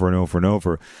it over and over and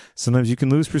over, sometimes you can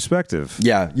lose perspective.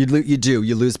 Yeah, you do.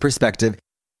 You lose perspective.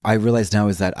 I realize now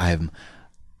is that I'm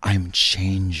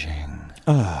changing.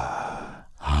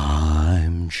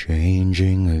 I'm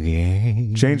changing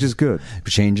again. Change is good.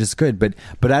 Change is good, but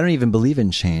I don't even believe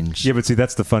in change. Yeah, but see,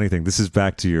 that's the funny thing. This is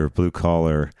back to your blue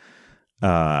collar.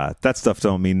 That stuff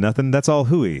don't mean nothing. That's all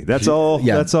hooey. That's all.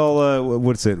 Yeah. That's all.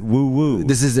 What's it? Woo woo.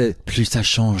 This is it. Plus ça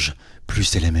change, plus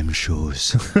c'est la même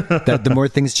chose. That the more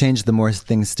things change, the more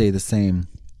things stay the same.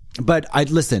 But I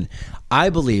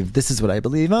believe this is what I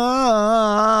believe.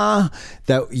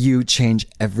 That you change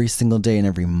every single day and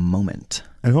every moment.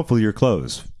 And hopefully your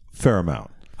clothes, fair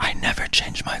amount. I never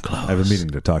change my clothes. I have a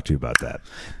meeting to talk to you about that.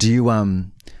 Do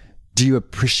you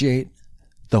appreciate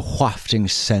the wafting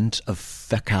scent of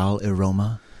fecal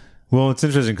aroma? Well, it's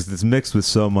interesting because it's mixed with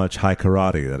so much high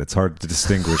karate that it's hard to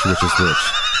distinguish which is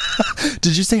which.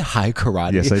 Did you say high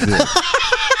karate? Yes, I did.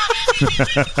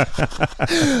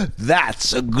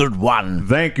 That's a good one.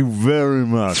 Thank you very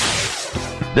much.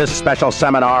 This special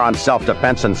seminar on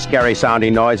self-defense and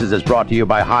scary-sounding noises is brought to you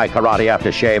by High Karate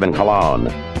Aftershave and Cologne.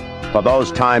 For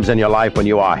those times in your life when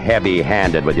you are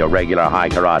heavy-handed with your regular High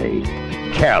Karate,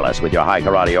 careless with your High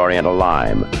Karate Oriental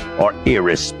Lime, or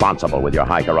irresponsible with your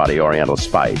High Karate Oriental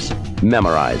Spice,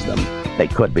 memorize them. They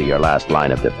could be your last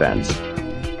line of defense.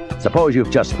 Suppose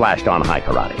you've just flashed on High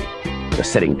Karate. You're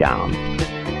sitting down,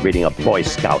 reading a Boy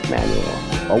Scout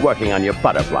manual, or working on your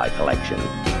butterfly collection,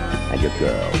 and your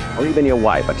girl, or even your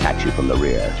wife attacks you from the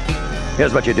rear.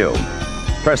 Here's what you do.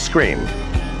 First scream,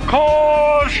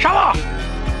 "Call shower!"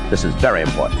 This is very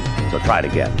important, so try it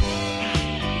again.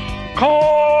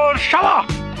 "Call shower!"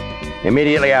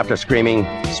 Immediately after screaming,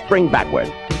 spring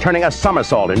backward, turning a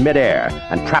somersault in midair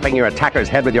and trapping your attacker's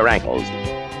head with your ankles.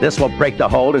 This will break the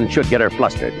hold and should get her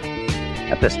flustered.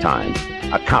 At this time,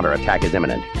 a counterattack is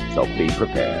imminent, so be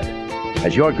prepared.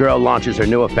 As your girl launches her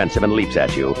new offensive and leaps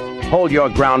at you, hold your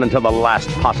ground until the last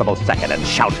possible second and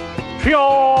shout,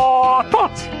 "Pure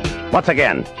thoughts!" Once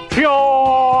again,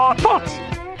 "Pure thoughts!"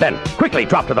 Then quickly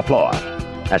drop to the floor.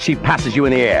 As she passes you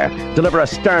in the air, deliver a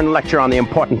stern lecture on the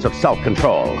importance of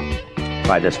self-control.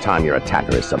 By this time, your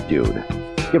attacker is subdued.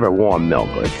 Give her warm milk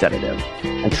or a sedative,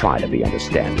 and try to be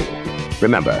understanding.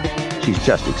 Remember, she's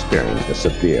just experienced a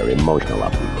severe emotional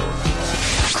upheaval.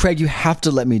 Craig, you have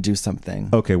to let me do something.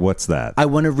 Okay, what's that? I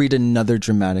want to read another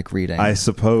dramatic reading. I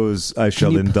suppose I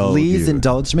shall indulge you. Please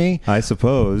indulge me? I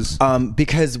suppose.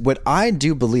 Because what I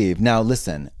do believe, now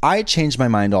listen, I change my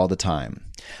mind all the time.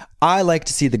 I like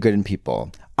to see the good in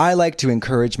people. I like to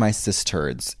encourage my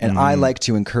sisters, and I like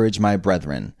to encourage my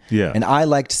brethren. Yeah. And I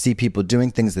like to see people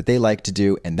doing things that they like to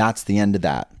do, and that's the end of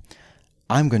that.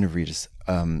 I'm going to read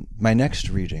my next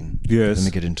reading. Yes. Let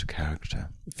me get into character.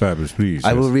 Fabulous, please.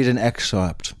 I will read an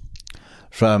excerpt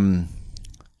from,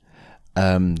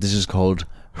 this is called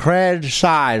Red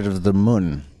Side of the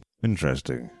Moon.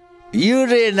 Interesting.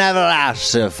 Yuri never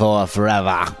asked her for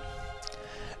forever.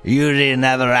 Yuri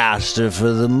never asked her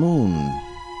for the moon.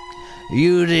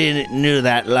 Yuri knew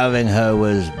that loving her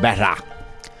was better,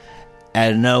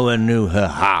 and no one knew her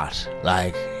heart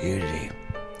like Yuri.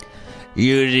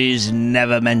 Yuri's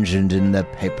never mentioned in the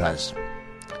papers.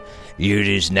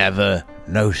 Yuri's never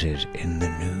noted in the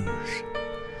news.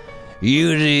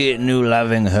 Yuri knew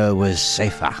loving her was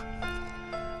safer,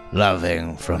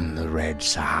 loving from the red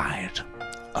side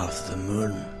of the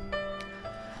moon.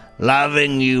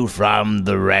 Loving you from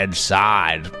the red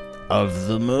side of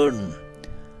the moon.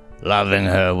 Loving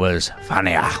her was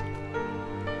funnier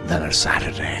than a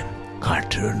Saturday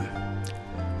cartoon.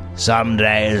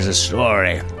 Someday is a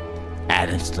story,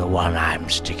 and it's the one I'm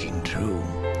sticking to.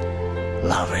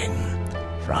 Loving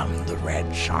from the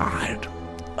red side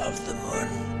of the moon.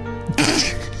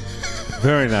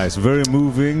 Very nice, very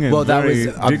moving, and Well, that very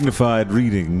was, dignified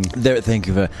reading. Thank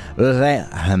you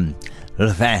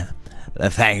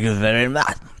thank you very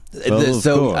much. Well,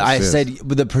 So of course, I yes. said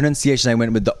with the pronunciation, I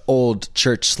went with the old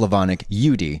Church Slavonic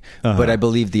Judy, but I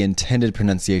believe the intended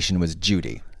pronunciation was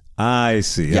Judy. I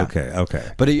see. Yeah.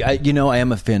 Okay. But I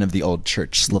am a fan of the old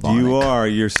Church Slavonic. You are.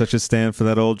 You're such a stand for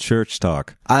that old church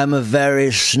talk. I'm a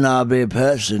very snobby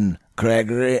person,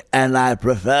 Gregory, and I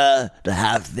prefer to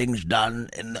have things done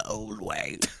in the old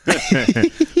way.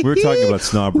 We were talking about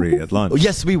snobbery at lunch. Oh,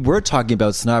 yes, we were talking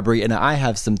about snobbery, and I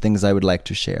have some things I would like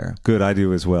to share. Good, I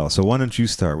do as well. So why don't you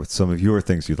start with some of your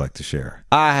things you'd like to share?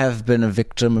 I have been a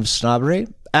victim of snobbery,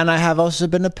 and I have also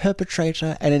been a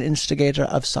perpetrator and an instigator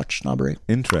of such snobbery.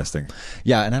 Interesting.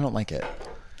 Yeah, and I don't like it.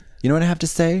 You know what I have to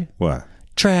say? What?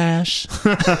 Trash.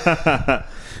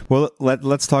 Well,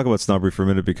 let's talk about snobbery for a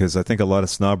minute, because I think a lot of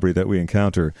snobbery that we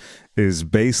encounter is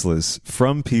baseless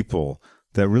from people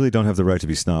that really don't have the right to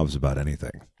be snobs about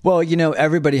anything. Well,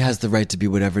 everybody has the right to be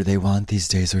whatever they want these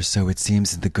days, or so it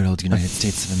seems, in the good old United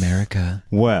States of America.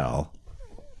 Well,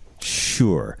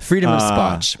 sure. Freedom of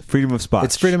speech. Freedom of speech.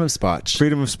 It's freedom of speech.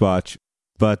 Freedom of speech.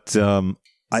 But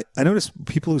I notice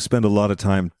people who spend a lot of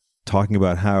time talking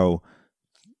about how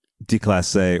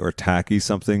déclassé or tacky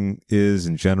something is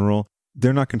in general,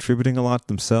 they're not contributing a lot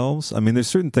themselves. I mean, there's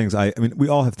certain things we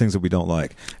all have things that we don't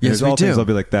like. And Yes, there's we all things do. I'll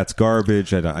be like, that's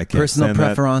garbage. I can't Personal stand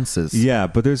that. preferences. Yeah,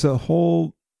 but there's a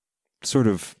whole sort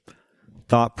of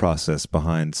thought process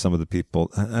behind some of the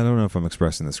people. I don't know if I'm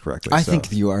expressing this correctly. I so-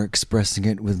 think you are expressing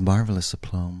it with marvelous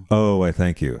aplomb. Oh, I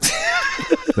thank you.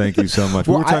 Thank you so much.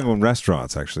 We Well, were talking about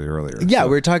restaurants actually earlier. Yeah, So-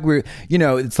 we're talking.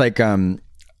 It's like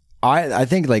I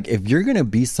think like if you're gonna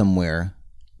be somewhere,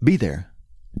 be there.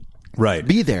 right.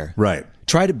 Be there. Right.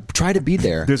 Try to be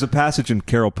there. There's a passage in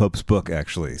Carol Pope's book,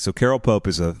 actually. So Carol Pope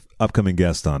is a upcoming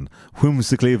guest on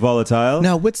Whimsically Volatile.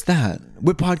 Now, what's that?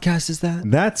 What podcast is that?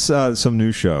 That's some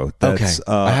new show. That's,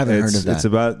 Okay. I haven't heard of that. It's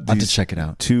about I'll have to these check it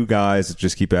out. two guys that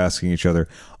just keep asking each other,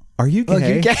 "Are you gay?" Oh,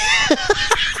 you gay?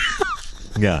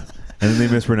 Yeah. And then they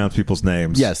mispronounce people's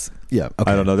names. Yes. Yeah.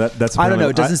 Okay. I don't know. That's I don't know.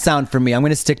 It apparently- doesn't sound for me. I'm going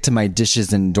to stick to my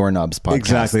dishes and doorknobs podcast.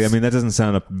 Exactly. I mean, that doesn't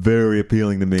sound very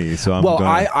appealing to me. So I'm well, gonna,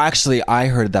 I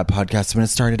heard that podcast when it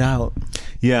started out.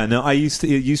 Yeah, no, it used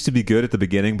to be good at the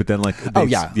beginning, but then Oh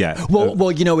yeah.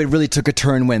 Well, you know, it really took a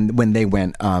turn when they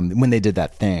went when they did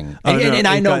that thing. Oh, no, and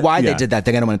I know why yeah. they did that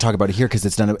thing. I don't want to talk about it here because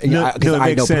it's done. No, Because it I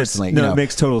makes know sense. personally. No, you know. it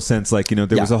makes total sense. Like, you know,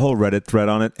 there was Yeah. a whole Reddit thread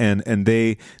on it, and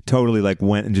they totally like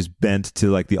went and just bent to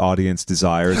like the audience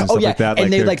desires and Oh stuff yeah, like that.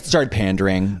 and they they're- like started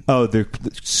pandering, oh, they're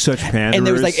such panderers. and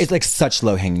there was like it's like such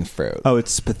low hanging fruit. oh,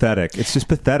 it's pathetic. It's just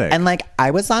pathetic. And like I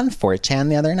was on 4chan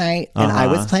the other night, and I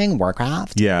was Uh-huh. playing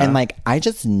Warcraft. Yeah. and like I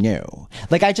just knew,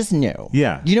 like I just knew.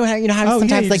 Yeah. you know how Oh, yeah,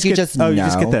 sometimes you like just you get- just oh, know. you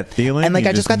just get that feeling? and like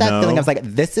You I just got just that feeling. know? I was like,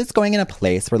 this is going in a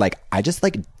place where like I just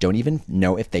like don't even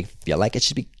know if they feel like it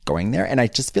should be going there, and I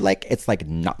just feel like it's like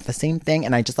not the same thing,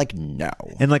 and I just like know.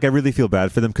 And like I really feel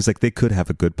bad for them because like they could have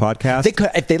a good podcast. They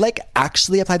could if they like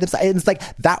actually apply themselves. And it's like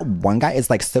that one guy is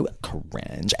like so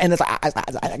cringe, and it's like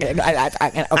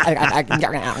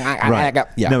right.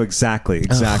 yeah. No, exactly.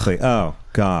 Oh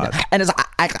God. And it's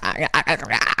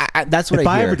that's what If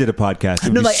I I hear. ever did a podcast, it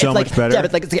would be like, so it's like, much better. Yeah,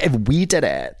 but like it's like, if we did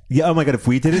it, yeah. Oh my God. If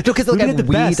we did it, No, 'cause, like, we would if be the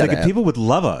we best. did Like if it. people would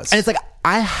love us. and it's like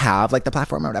I have like the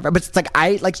platform or whatever, but it's like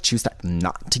I like choose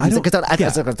not to I use it don't, because yeah. I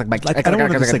don't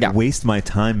want to just like yeah. waste my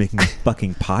time making a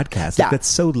fucking podcast. Yeah. Like, that's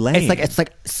so lame. It's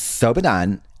like so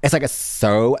done. It's like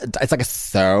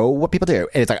so what people do.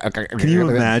 And it's like Can you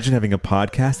imagine having a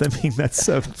podcast? I mean, that's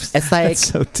so. It's like that's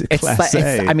so it's class like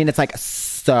A. I mean, it's like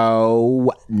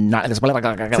so not. it's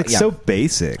like so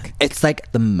basic. It's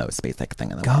like the most basic thing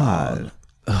in the God. world.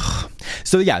 Ugh.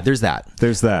 So yeah, there's that.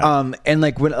 There's that. And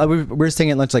like when we're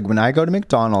saying at lunch, like when I go to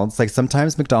McDonald's, like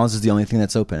sometimes McDonald's is the only thing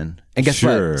that's open. And guess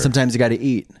Sure. what? Sometimes you got to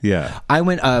eat. Yeah. I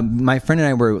went. My friend and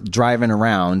I were driving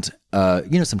around. You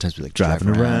know, sometimes we like Driving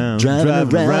around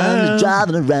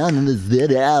driving around in the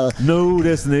city. No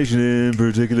destination in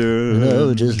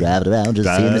particular. Just driving around, just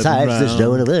seeing the Driving sights, just around.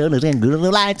 showing the world, and doing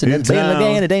the lights, and In it's playing the town.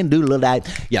 game, and then doing the light.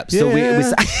 Yeah. So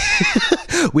Yeah.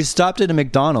 we stopped at a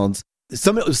McDonald's.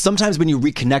 Sometimes when you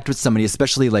reconnect with somebody,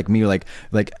 especially like me, like,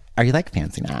 are you like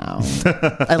fancy now?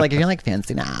 I like, are you like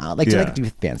fancy now? Like, do you Yeah. like do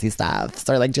fancy stuff?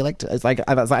 Or like, do you like to? It's like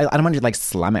I don't want you to like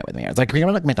slum it with me. It's like, you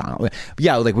know, like McDonald's.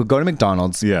 Yeah, like we go to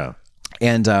McDonald's. Yeah.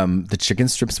 And the chicken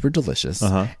strips were delicious.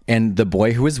 Uh-huh. And the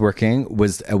boy who was working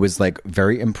was like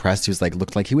very impressed. He was like,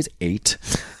 looked like he was 8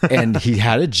 and he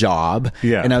had a job.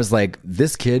 Yeah. And I was like,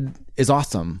 this kid is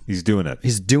awesome. He's doing it.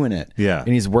 He's doing it. Yeah.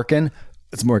 And he's working.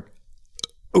 It's more.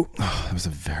 Oh, that was a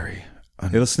very.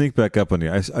 It'll sneak back up on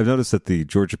you. I've noticed that the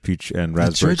Georgia Peach and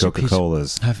Raspberry Georgia Peach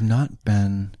Coca-Colas. have not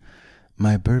been.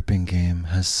 My burping game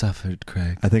has suffered,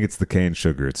 Craig. I think it's the cane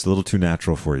sugar. It's a little too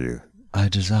natural for you. I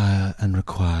desire and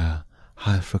require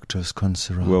high fructose corn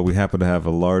syrup. Well, we happen to have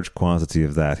a large quantity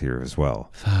of that here as well.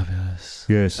 Fabulous.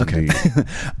 Yes, indeed.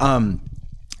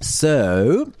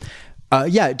 So,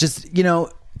 yeah, just, you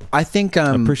know, I think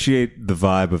Appreciate the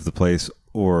vibe of the place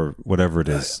or whatever it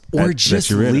is. Or that just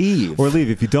you're in. leave. Or leave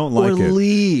if you don't like Or it.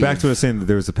 leave. Back to what I was saying,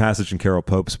 there was a passage in Carol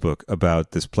Pope's book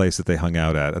about this place that they hung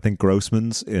out at. I think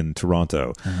Grossman's in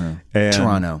Toronto. And,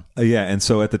 Toronto. Yeah, and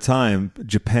so at the time,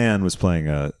 Japan was playing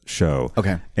a show.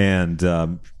 Okay.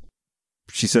 And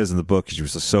she says in the book, she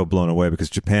was so blown away because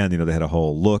Japan, you know, they had a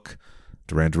whole look.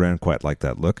 Duran Duran quite liked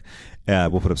that look.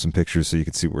 We'll put up some pictures so you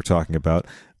can see what we're talking about.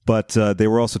 But they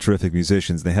were also terrific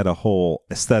musicians. They had a whole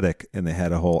aesthetic and they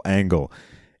had a whole angle.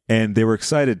 And they were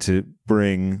excited to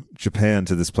bring Japan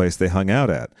to this place they hung out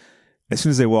at. As soon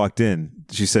as they walked in,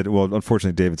 she said, well,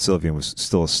 unfortunately, David Sylvian was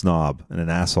still a snob and an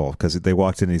asshole because they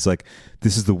walked in and he's like,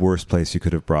 this is the worst place you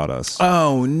could have brought us.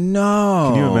 Oh,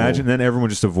 no. Can you imagine? And then everyone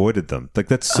just avoided them. Like,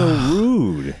 that's so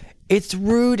rude. It's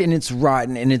rude and it's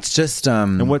rotten and it's just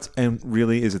And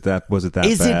really, was it that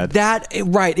is bad? it that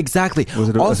right? Exactly. Was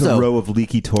it also a row of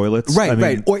leaky toilets? right? I mean,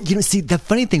 Right. Or you know, see, the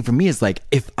funny thing for me is like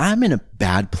if I'm in a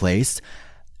bad place,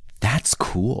 that's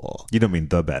cool. You don't mean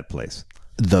the bad place.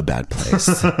 The bad place.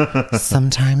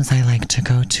 Sometimes I like to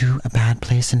go to a bad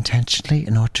place intentionally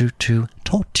in order to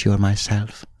torture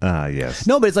myself. Ah, yes.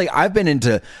 No, but it's like I've been in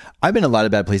a lot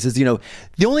of bad places. You know,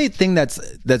 the only thing that's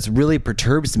really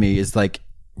perturbs me is like.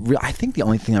 I think the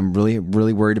only thing I'm really,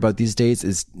 really worried about these days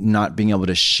is not being able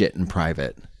to shit in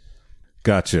private.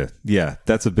 Gotcha. Yeah,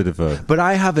 that's a bit of a... But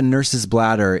I have a nurse's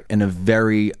bladder and a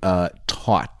very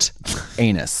taut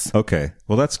anus. Okay,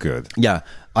 well, that's good. Yeah.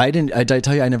 Did I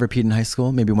tell you I never peed in high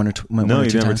school? Maybe one or two. No, one or you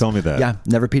two never times. told me that. Yeah,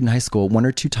 never peed in high school. 1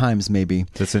 or 2 times, maybe.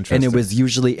 That's interesting. And it was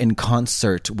usually in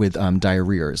concert with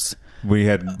diarrheas. We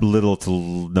had little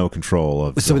to no control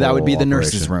of. So the that would whole be the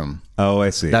nurse's operation. room. Oh,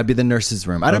 I see. That'd be the nurse's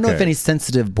room. I don't know if Okay. any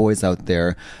sensitive boys out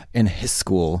there in his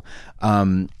school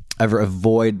ever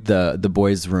avoid the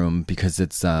boys' room because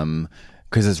it's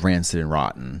rancid and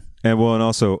rotten. And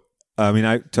also, I mean,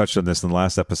 I touched on this in the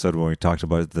last episode when we talked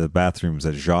about the bathrooms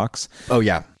at Jacques. Oh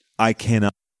yeah. I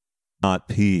cannot not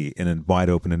pee in a wide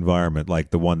open environment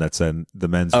like the one that's in the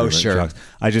men's room at sure. Jacques.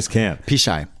 I just can't. Pee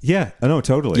shy. Yeah, I know,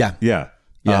 totally. Yeah. Yeah.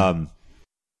 Yeah.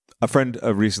 A friend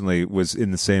recently was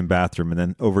in the same bathroom and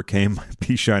then overcame my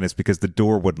pee shyness because the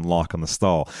door wouldn't lock on the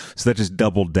stall. So that just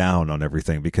doubled down on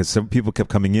everything because some people kept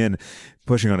coming in,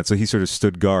 pushing on it. So he sort of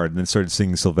stood guard and then started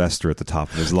singing Sylvester at the top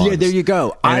of his lungs. Yeah, there you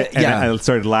go. And I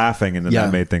started laughing and then Yeah.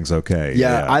 that made things okay.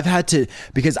 Yeah, I've had to,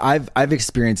 because I've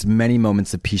experienced many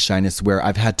moments of pee shyness where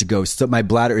I've had to go. So my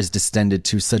bladder is distended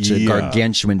to such a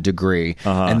gargantuan degree,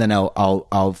 and then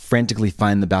I'll frantically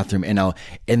find the bathroom, and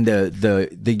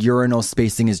the urinal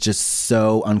spacing is just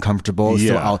so uncomfortable.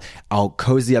 Yeah. So I'll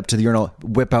cozy up to the urinal,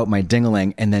 whip out my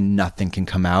ding-a-ling, and then nothing can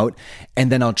come out, and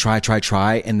then I'll try,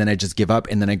 and then I just give up,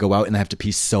 and then I go out and I have to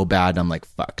pee so bad, and I'm like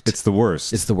fucked. It's the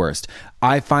worst. It's the worst.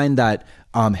 I find that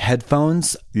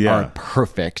headphones are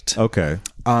perfect. Okay.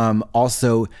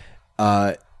 Also,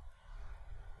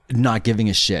 not giving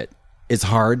a shit is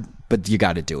hard, but you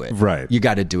got to do it. Right. You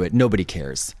got to do it. Nobody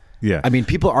cares. Yeah. I mean,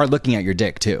 people are looking at your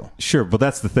dick too. Sure, but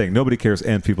that's the thing. Nobody cares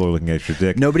and people are looking at your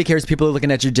dick. Nobody cares. People are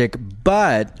looking at your dick,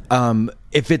 but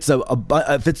if it's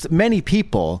if it's many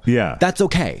people, Yeah. that's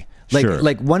okay. Like Sure.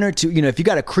 like 1 or 2. If you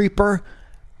got a creeper,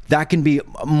 that can be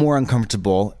more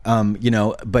uncomfortable.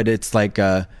 But it's like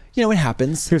it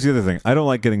happens. Here's the other thing. I don't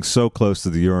like getting so close to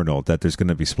the urinal that there's going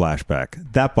to be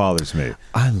splashback. That bothers me.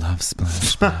 I love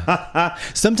splashback.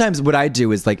 Sometimes what I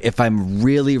do is, like, if I'm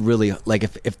really, really, like,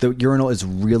 if the urinal is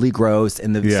really gross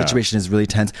and the situation is really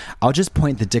tense, I'll just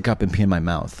point the dick up and pee in my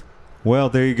mouth. Well,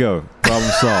 there you go.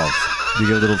 Problem solved. You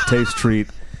get a little taste treat.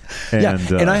 And,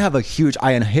 and I have a huge.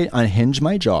 I unhinge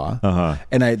my jaw,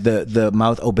 and the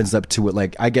mouth opens up to it.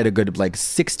 Like, I get a good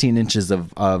 16 inches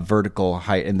of vertical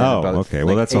height, and then about okay.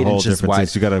 Well, that's a 8 whole inches different wide. thing.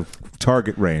 So you got a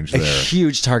target range A there.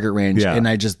 huge target range, Yeah. and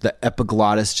the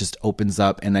epiglottis just opens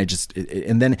up, and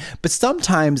but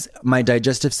sometimes my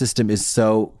digestive system is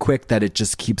so quick that it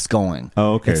just keeps going.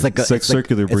 Oh, okay. It's like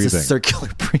circular breathing. It's a circular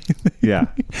breathing. Yeah.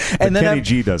 And then Kenny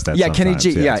G does that. Yeah, Kenny sometimes.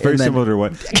 G. Yeah, it's very and then- similar to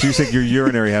what. So you said your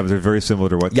urinary habits are very similar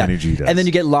to what Kenny G does. And then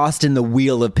you get lost in the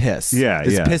wheel of piss. Yeah,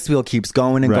 this yeah. piss wheel keeps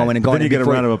going and Right. going and But going. then you and get a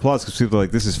before- round of applause because people are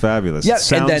like, "This is fabulous. Yeah, It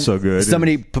sounds and then so good."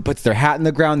 Somebody puts their hat in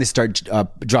the ground. They start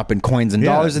dropping coins and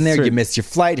Yeah, dollars in there. sure. You miss your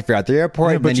flight if you're at the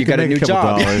airport, Yeah, and but then you can got a make new couple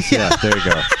job. dollars. Yeah, there you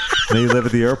go. Then you live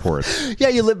at the airport. Yeah,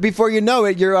 you live before you know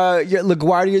it. Your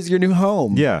LaGuardia is your new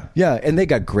home. Yeah. yeah, and they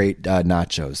got great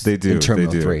nachos. They do, in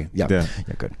Terminal they do. 3. Yeah, Yeah.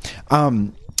 yeah, good.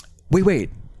 Wait,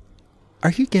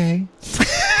 are you gay?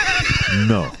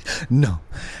 No. No.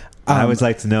 I always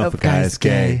like to know if a guy is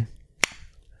gay.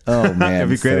 Oh man, It'd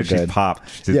be great so if she good. popped.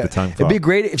 She did the tongue pop. It'd be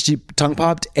great if she tongue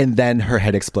popped and then her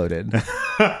head exploded,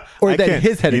 or I then can't-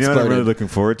 his head You know what I'm exploded. really looking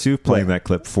forward to? Playing that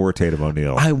clip for Tatum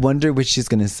O'Neal. I wonder what she's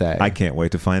gonna say. I can't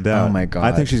wait to find out. Oh, my God.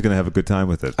 I think she's going to have a good time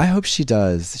with it. I hope she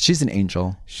does. She's an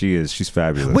angel. She is. She's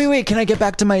fabulous. Wait, can I get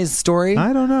back to my story?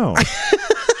 I don't know.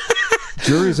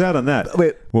 Jury's out on that.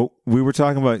 Wait. Well, we were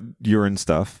talking about urine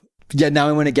stuff. Yeah, now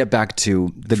I want to get back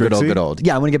to the Trixie? good old.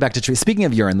 Yeah, I want to get back to Trixie. Speaking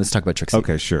of urine, let's talk about Trixie.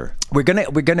 Okay, sure. We're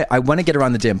gonna. I want to get her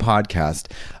on the damn podcast.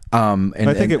 And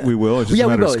I think we will. It's just a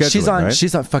matter of She's scheduling, on. right?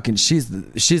 She's on fucking. She's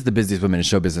the busiest woman in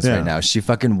show business Yeah. right now. She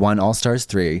fucking won All Stars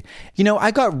 3.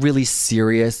 I got really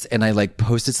serious and I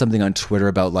posted something on Twitter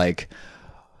about like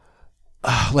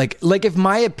if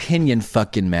my opinion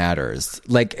fucking matters.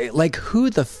 Like who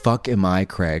the fuck am I,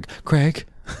 Craig? Craig.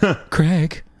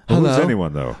 Well, Hello? who's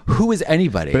anyone, though? Who is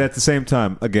anybody? But at the same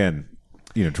time, again,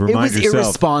 to remind was yourself.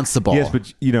 irresponsible. Yes,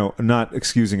 but, I'm not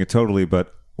excusing it totally,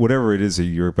 but whatever it is that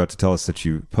you're about to tell us that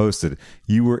you posted,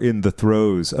 you were in the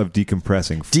throes of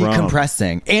decompressing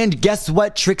from... And guess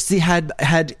what Trixie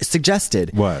had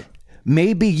suggested? What?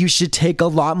 Maybe you should take a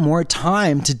lot more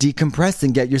time to decompress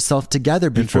and get yourself together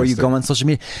before you go on social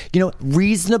media.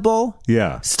 Reasonable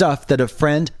stuff that a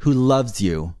friend who loves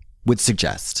you would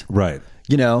suggest. Right.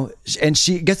 And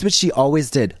guess what she always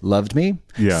did? Loved me,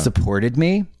 supported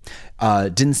me,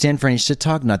 didn't stand for any shit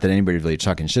talk. Not that anybody really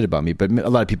talking shit about me, but a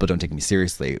lot of people don't take me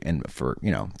seriously, and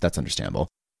that's understandable.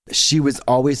 she was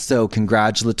always so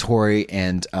congratulatory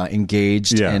and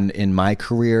engaged in my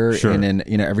career and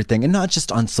in everything, and not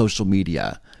just on social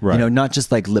media. Right. Not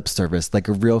just like lip service, like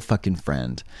a real fucking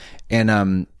friend. And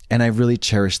I really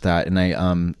cherish that.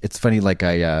 And it's funny, like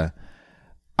I'm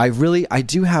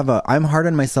hard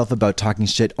on myself about talking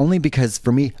shit, only because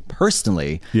for me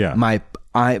personally,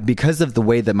 because of the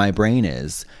way that my brain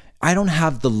is, I don't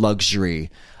have the luxury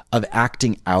of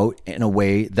acting out in a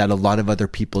way that a lot of other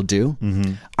people do.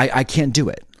 Mm-hmm. I can't do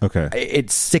it. Okay.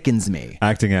 It sickens me.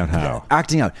 Acting out how?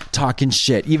 Acting out, talking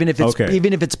shit, even if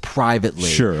it's privately.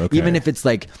 Sure. Okay. Even if it's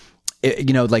like,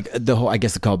 like the whole, I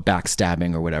guess it's called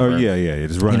backstabbing or whatever. Oh yeah. You're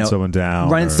just running someone down.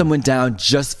 Running someone down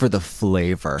just for the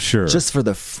flavor. Sure. Just for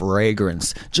the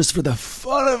fragrance. Just for the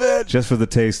fun of it. Just for the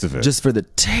taste of it. Just for the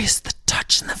taste, the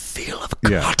touch, and the feel of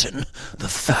cotton, the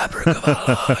fabric of our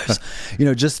lives.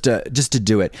 Just to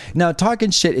do it. Now,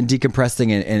 talking shit and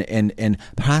decompressing and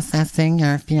processing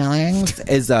your feelings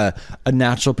is a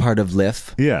natural part of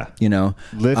LIF. Yeah.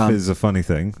 LIF is a funny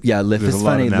thing. Yeah, LIF There's is a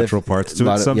lot funny. of natural parts to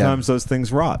it. Sometimes those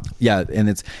things rot. Yeah, and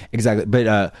it's exactly.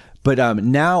 But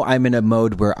now I'm in a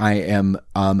mode where I am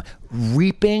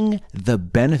reaping the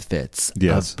benefits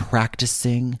of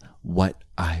practicing what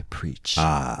I preach.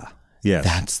 Ah, yes.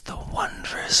 That's the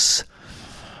wondrous,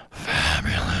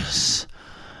 fabulous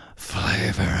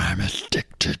flavor I'm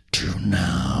addicted to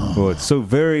now. Oh, it's so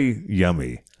very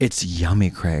yummy. It's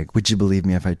yummy, Craig. Would you believe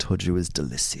me if I told you it was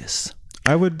delicious?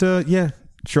 I would,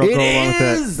 sure, I'll go along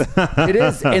with that. It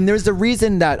is. And there's a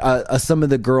reason that some of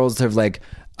the girls have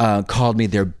called me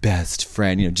their best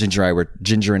friend.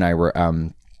 Ginger and I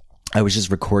were I was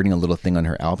just recording a little thing on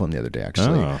her album the other day,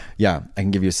 actually. Oh. Yeah, I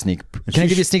can give you a sneak. Can I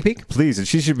give you a sneak peek? Please, and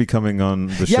she should be coming on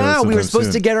the show. Yeah, we were supposed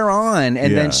soon to get her on,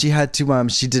 and then she had to.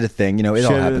 She did a thing. It all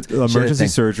happens. Emergency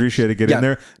surgery. She had to get in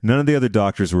there. None of the other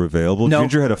doctors were available. No.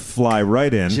 Ginger had to fly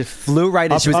right in. She flew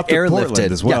right in. She was airlifted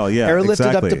as well. Yeah,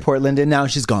 airlifted up to Portland, and now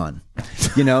she's gone.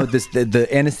 The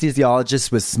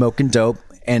anesthesiologist was smoking dope.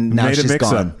 And now she's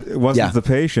gone. It wasn't the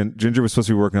patient. Ginger was supposed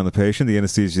to be working on the patient. The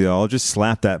anesthesiologist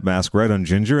slapped that mask right on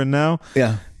Ginger, and now,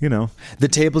 the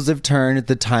tables have turned.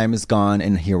 The time is gone,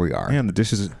 and here we are. Yeah, and the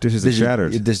dishes are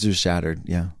shattered. Dishes are shattered.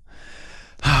 Yeah.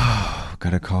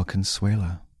 Gotta call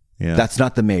Consuela. Yeah, that's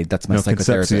not the maid. That's my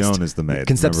psychotherapist. Concepcion is the maid.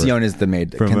 Concepcion is the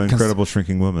maid from Incredible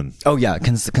Shrinking Woman. Oh yeah,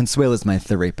 Consuela is my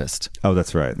therapist. Oh,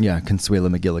 that's right. Yeah, Consuela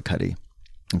McGillicuddy.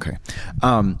 Okay.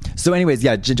 So anyways,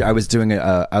 Ginger, I was doing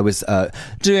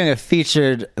a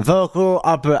featured vocal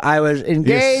opera. I was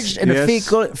engaged in a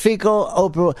fecal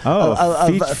opera.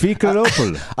 Fecal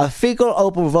opal. A fecal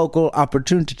opal vocal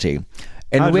opportunity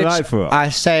in which I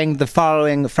sang the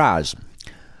following phrase.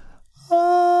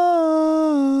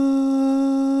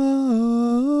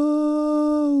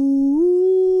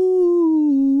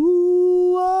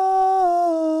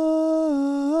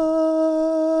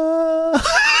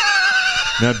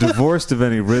 Now, divorced of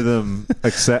any rhythm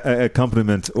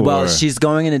accompaniment or... Well, she's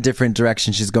going in a different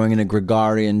direction. She's going in a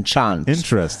Gregorian chant.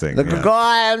 Interesting. The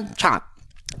Gregorian chant.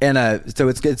 And so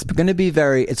it's going to be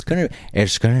it's going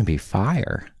to be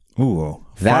fire. Ooh,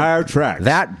 fire tracks.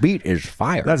 That beat is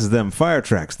fire. That's them fire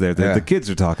tracks there that the kids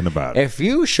are talking about. If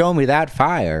you show me that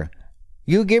fire,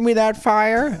 you give me that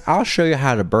fire, I'll show you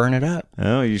how to burn it up.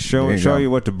 Oh, you show you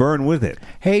what to burn with it.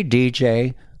 Hey,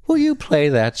 DJ, will you play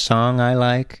that song I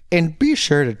like? And be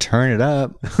sure to turn it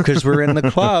up because we're in the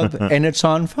club and it's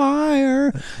on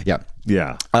fire. Yeah.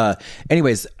 Yeah.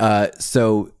 Anyways,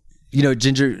 so,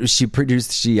 Ginger, she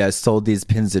sold these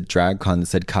pins at DragCon that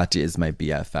said, Katya is my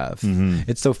BFF. Mm-hmm.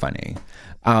 It's so funny.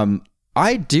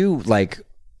 I do like...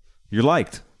 You're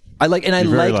liked. I like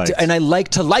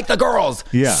to like the girls.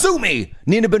 Yeah. Sue me.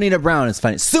 Nina Bonina Brown is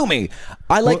funny. Sue me.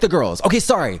 I like the girls. Okay,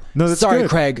 sorry. No, that's sorry,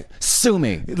 good. Craig. Sue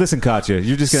me. Listen, Katya,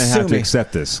 you're just going to have to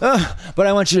accept this. But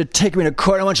I want you to take me to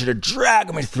court. I want you to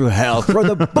drag me through hell. Throw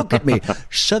the book at me.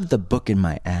 Shove the book in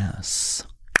my ass.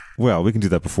 Well, we can do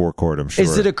that before court, I'm sure.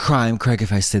 Is it a crime, Craig,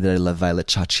 if I say that I love Violet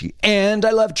Chachi, and I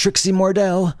love Trixie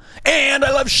Mordell, and I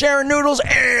love Sharon Noodles,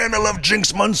 and I love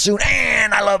Jinx Monsoon,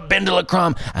 and I love Bendela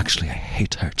Crom? Actually, I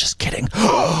hate her. Just kidding.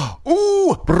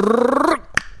 Ooh.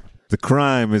 The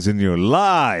crime is in your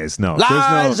lies. No.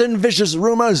 Lies and vicious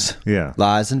rumors. Yeah.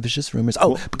 Lies and vicious rumors.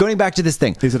 Oh, going back to this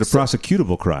thing. Is it a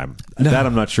prosecutable crime? No. That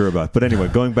I'm not sure about. But anyway,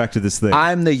 going back to this thing.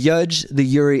 I'm the judge, the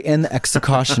jury, and the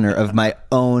executioner of my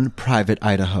own private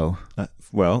Idaho.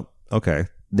 Well, okay.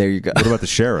 There you go. What about the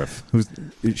sheriff?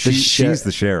 She's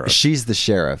the sheriff. She's the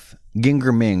sheriff.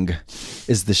 Ginger Ming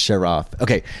is the sheriff.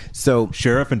 Okay, so...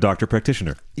 Sheriff and doctor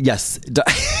practitioner. Yes.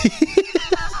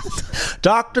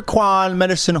 Dr. Kwan,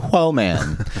 medicine whoa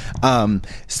man.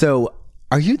 So,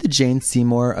 are you the Jane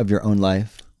Seymour of your own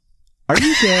life? Are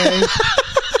you gay?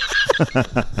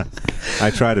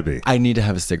 I try to be. I need to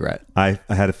have a cigarette. I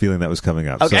had a feeling that was coming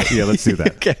up. Okay. So, yeah, let's do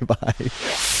that. Okay, bye.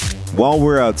 While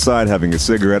we're outside having a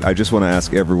cigarette, I just want to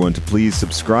ask everyone to please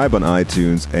subscribe on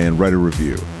iTunes and write a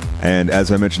review. And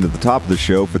as I mentioned at the top of the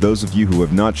show, for those of you who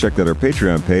have not checked out our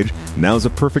Patreon page, now's a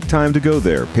perfect time to go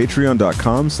there.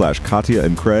 Patreon.com/Katya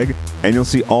and Craig. And you'll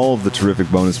see all of the terrific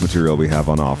bonus material we have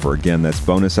on offer. Again, that's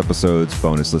bonus episodes,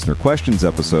 bonus listener questions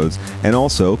episodes, and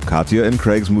also Katya and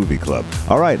Craig's Movie Club.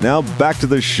 All right, now back to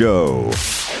the show.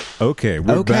 Okay,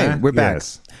 we're back. We're back.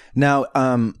 Yes. Now,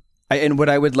 and what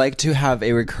I would like to have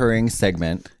a recurring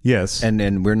segment. Yes. And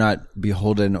then we're not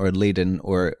beholden or laden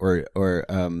or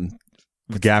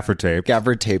Gaffer tape.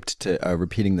 gaffer taped to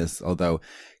repeating this, although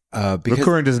because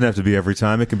Recurring doesn't have to be every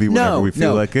time. It can be whenever we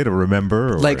feel like it or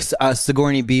remember. Or... like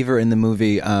Sigourney Beaver in the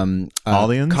movie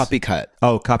Aliens? Copycat.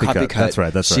 Oh, Copycat. That's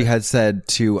right. That's right. She had said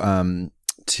to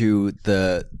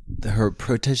her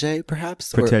protege,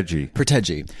 perhaps?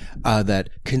 Protege, that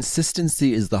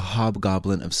consistency is the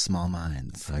hobgoblin of small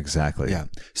minds. Exactly. Yeah.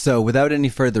 So without any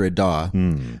further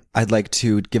ado, I'd like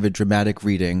to give a dramatic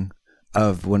reading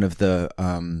of one of the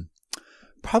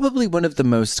probably one of the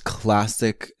most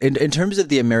classic in terms of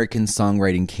the American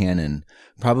songwriting canon,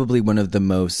 probably one of the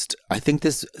most. I think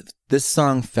this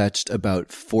song fetched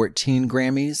about 14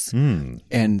 Grammys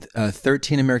and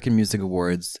 13 American Music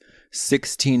Awards,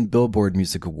 16 Billboard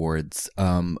Music Awards,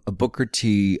 a Booker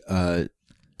T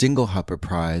Dinglehopper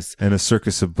Prize, and a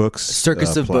Circus of Books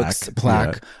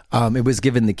plaque. Yeah. It was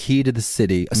given the key to the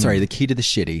city. The key to the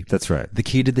shitty. That's right. The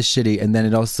key to the shitty, and then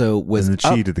it also was and the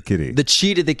Chi to the kitty. The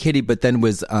Chi to the kitty, but then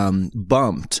was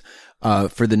bumped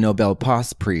for the Nobel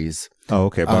Paz Prize. Oh,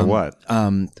 okay. By what?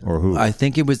 Or who? I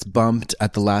think it was bumped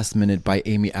at the last minute by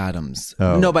Amy Adams.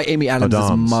 Oh. No, by Amy Adams'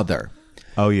 Adams. mother.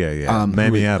 Oh yeah.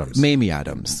 Mamie Adams. Mamie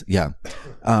Adams. Yeah.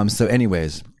 So,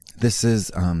 anyways, this is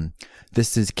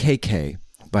KK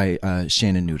by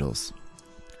Shannon Noodles.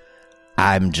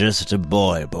 I'm just a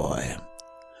boy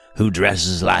who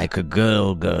dresses like a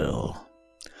girl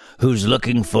who's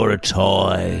looking for a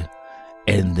toy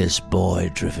in this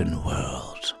boy-driven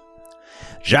world.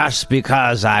 Just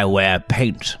because I wear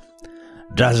paint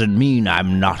doesn't mean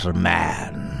I'm not a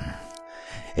man.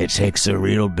 It takes a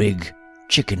real big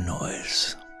chicken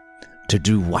noise to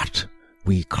do what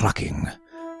we clucking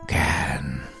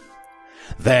can.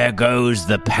 There goes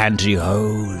the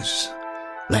pantyhose.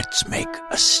 Let's make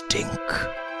a stink.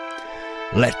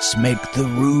 Let's make the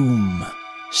room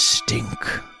stink.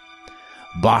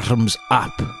 Bottoms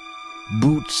up,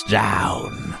 boots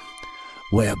down.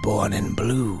 We're born in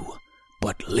blue,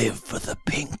 but live for the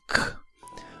pink.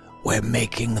 We're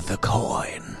making the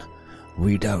coin.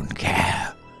 We don't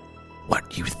care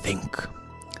what you think.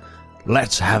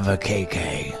 Let's have a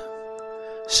KK.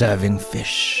 Serving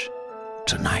fish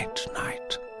tonight.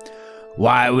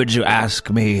 Why would you ask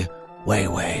me,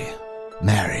 Way,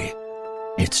 Mary?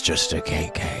 It's just a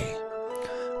KK.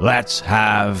 Let's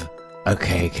have a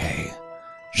KK.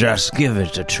 Just give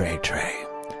it a tray.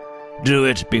 Do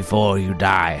it before you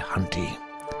die, hunty.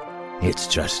 It's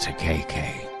just a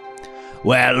KK.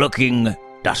 We're looking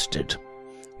dusted.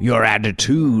 Your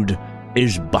attitude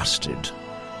is busted.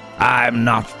 I'm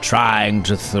not trying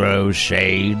to throw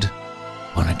shade.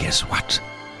 Wanna guess what?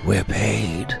 We're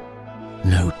paid.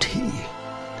 No tea.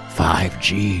 5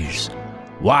 G's.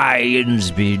 Why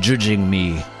Innsby judging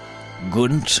me?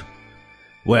 Gunt.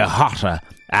 We're hotter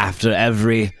after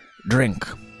every drink.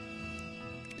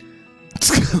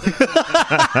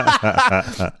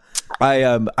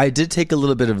 I did take a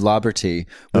little bit of liberty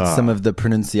with some of the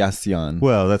pronunciation.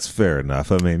 Well, that's fair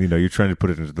enough. I mean, you're trying to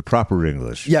put it into the proper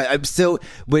English. Yeah. So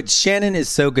what Shannon is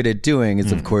so good at doing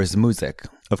is, of course, music.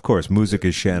 Of course, music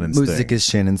is Shannon's thing. Music is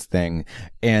Shannon's thing.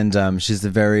 And she's a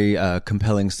very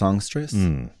compelling songstress.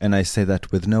 And I say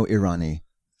that with no irony.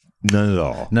 None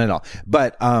at all.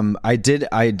 But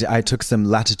I took some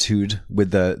latitude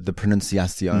with the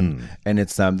pronunciation. And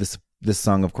it's this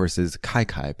song, of course, is Kai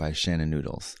Kai by Shannon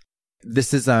Noodles.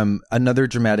 This is another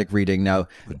dramatic reading. Now,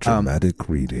 Dramatic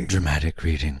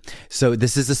reading. So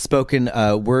this is a spoken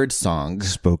word song.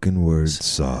 Spoken word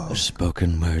song.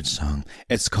 Spoken word song.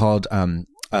 It's called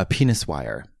Penis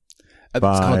Wire. It's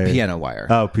called Piano Wire.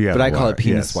 Oh, Piano But I call Wire. it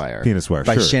Penis Yes. Wire. Penis Wire,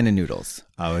 by sure. Shannon Noodles.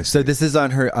 Oh, I see. So this is on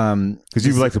her. Because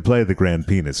you like to play the grand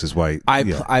penis, is why.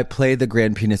 I play the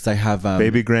grand penis. I have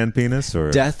baby grand penis or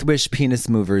Death Wish Penis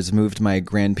Movers moved my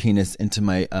grand penis into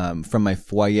my from my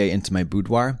foyer into my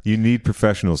boudoir. You need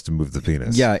professionals to move the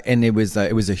penis. Yeah, and it was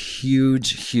a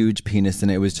huge penis,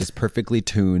 and it was just perfectly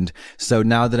tuned. So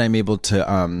now that I'm able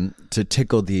to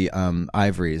tickle the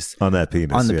ivories on that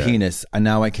penis, penis, and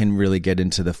now I can really get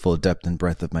into the full depth and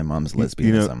breadth of my mom's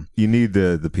lesbianism. You need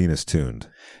the penis tuned.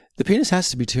 The penis has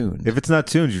to be tuned. If it's not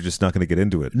tuned, you're just not going to get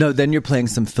into it. No, then you're playing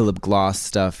some Philip Glass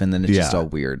stuff, and then it's just Yeah. all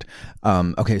weird.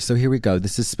 Okay, so here we go.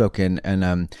 This is spoken, and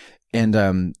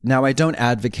now I don't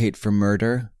advocate for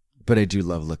murder, but I do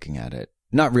love looking at it.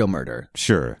 Not real murder.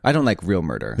 Sure. I don't like real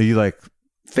murder. You like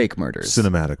Fake murders.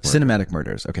 cinematic murder. Cinematic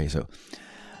murders. Okay, so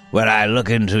When I look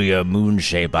into your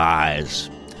moon-shaped eyes,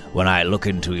 when I look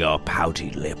into your pouty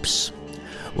lips,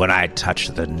 when I touch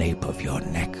the nape of your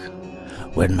neck,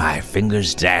 when my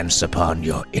fingers dance upon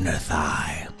your inner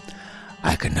thigh,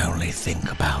 I can only think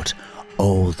about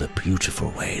all the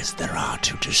beautiful ways there are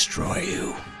to destroy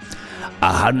you.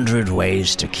 100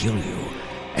 ways to kill you,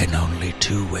 and only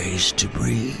 2 ways to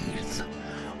breathe.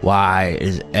 Why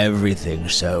is everything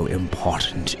so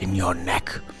important in your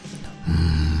neck?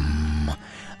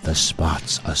 The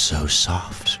spots are so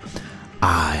soft,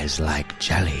 eyes like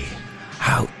jelly.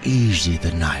 How easy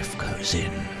the knife goes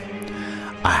in.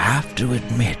 I have to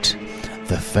admit,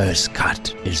 the first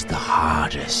cut is the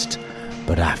hardest,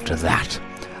 but after that,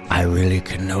 I really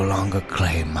can no longer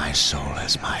claim my soul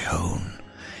as my own.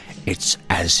 It's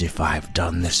as if I've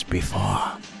done this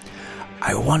before.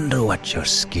 I wonder what your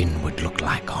skin would look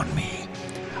like on me.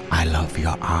 I love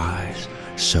your eyes,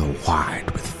 so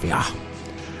wide with fear.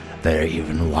 They're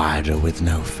even wider with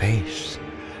no face.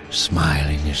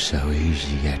 Smiling is so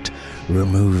easy, yet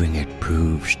removing it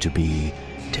proves to be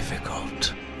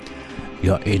difficult.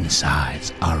 Your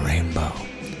insides are rainbow.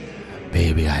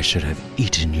 Baby, I should have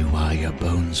eaten you while your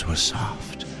bones were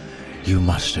soft. You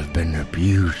must have been a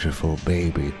beautiful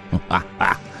baby.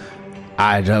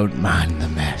 I don't mind the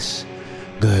mess.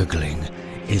 Gurgling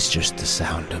is just the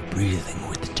sound of breathing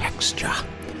with texture.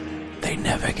 They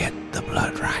never get the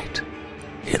blood right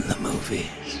in the movies.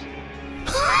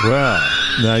 Well,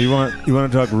 now you want to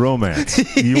talk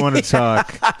romance. You want to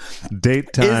talk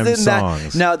date time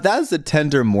songs. Now that's a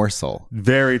tender morsel.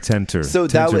 Very tender. So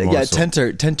that was morsel.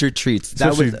 tender treats.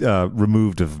 That Especially was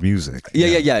removed of music.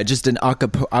 yeah. Just an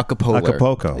acapulco.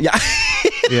 Acapulco. Yeah.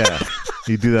 Yeah.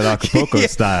 You do that Acapulco Yeah,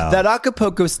 style. That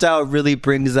Acapulco style really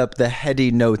brings up the heady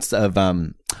notes of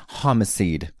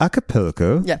homicide.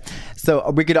 Acapulco. Yeah. So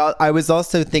we could. I was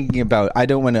also thinking about. I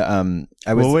don't want to.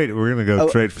 Well, wait. We're gonna go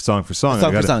trade for song for song.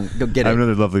 Song for song. Go get I have it.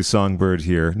 another lovely songbird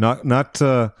here.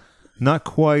 Not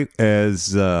quite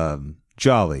as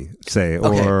jolly, say,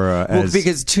 Okay. or well, as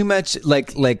because too much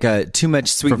too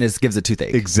much sweetness gives a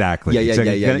toothache. exactly. Yeah.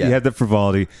 You have that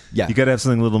frivolity. Yeah. You got to have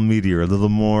something a little meatier, a little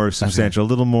more substantial, a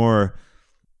little more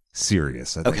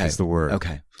serious. I think is the word.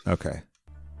 Okay.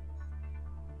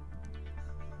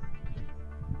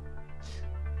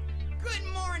 Good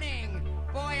morning!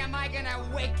 Boy, am I gonna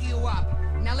wake you up.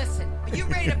 Now listen, are you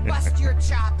ready to bust your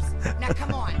chops? Now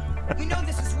come on. You know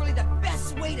this is really the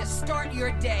best way to start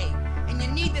your day. And you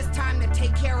need this time to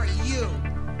take care of you.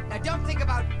 Now don't think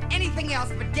about anything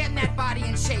else but getting that body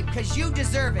in shape, because you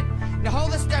deserve it. Now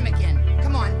hold the stomach in.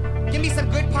 Come on, give me some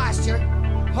good posture.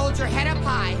 Hold your head up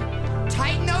high.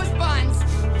 Tighten those buns.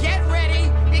 Get ready,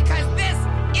 because this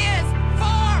is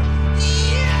for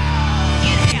you!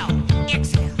 Inhale,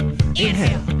 exhale,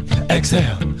 inhale.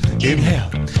 Exhale.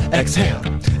 Inhale. Exhale.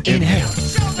 Inhale.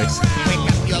 Wake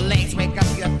up your legs, wake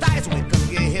up your thighs, wake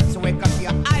up your hips, wake up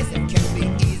your eyes. It can be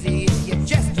easy if you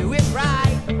just do it right.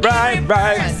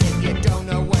 Right. Cause if you don't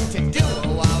know what to do,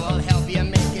 I will help you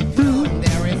make it through. And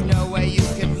there is no way you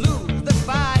can lose the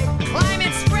fight. Climb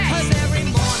and stretch, cause every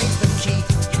morning's the key.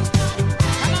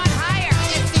 Come on higher,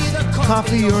 it's either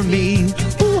coffee or me.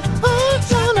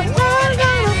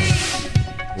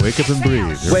 Wake up and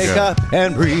breathe. Here we Wake go. up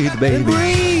and breathe, baby. And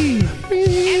breathe,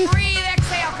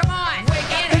 exhale, come on.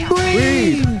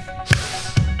 Inhale.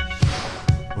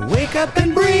 Wake up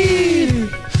and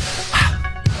breathe.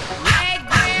 Leg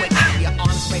grip. Wake up your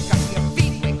arms, wake up your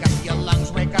feet, wake up your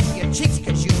lungs, wake up your cheeks,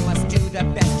 cause you must do the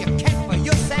best you can for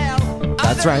yourself.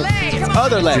 That's Other right. leg, come on.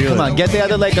 Other leg. Come on, get the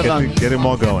other leg along. Get them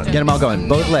all going. Get them all going.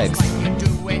 Both legs. Like you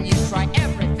do when you try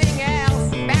everything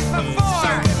else. Back for 4. So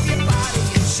if your body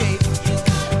in shape.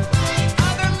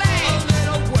 Other leg. A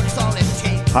little work's all it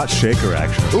takes. Hot shaker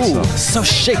action. Ooh, so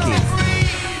shaky.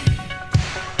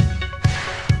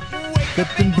 Wake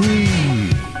up and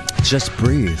breathe. Just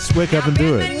breathe. Just wake up and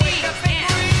do it. Wake up and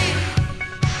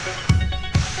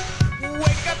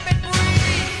wake up and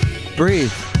breathe.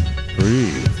 Breathe.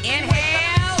 Breathe.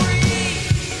 Inhale.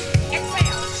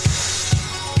 Exhale.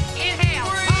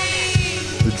 Inhale.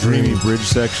 The dreamy bridge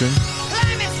section.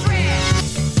 Climb and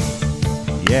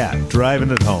stretch. Yeah,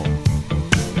 driving it home.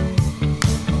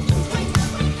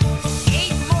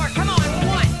 8 more. Come on.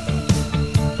 1.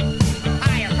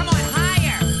 Higher. Come on.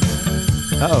 Higher.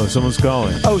 Uh-oh, someone's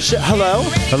calling. Oh shit! Hello.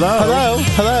 Hello? Hello.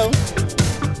 Hello.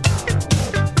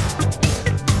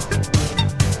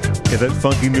 Yeah, that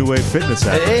funky new wave fitness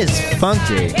app. It is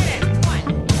funky.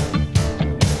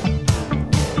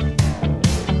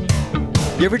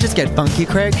 You ever just get funky,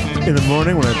 Craig? In the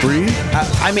morning when I breathe?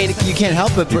 I mean, you can't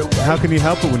help it. How can you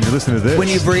help it when you're listening to this? When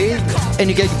you breathe and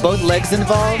you get both legs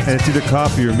involved. And it's either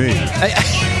coffee or me.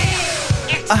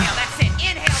 Exhale, that's it.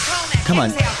 Inhale, Come on.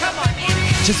 Exhale, come on.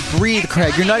 Inhale. Just breathe,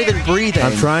 Craig. You're not even breathing.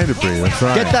 I'm trying to breathe. I'm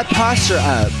trying. Get that posture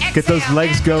up. Get those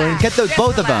legs going. Get those,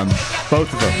 both of them.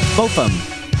 Both of them. Both of them.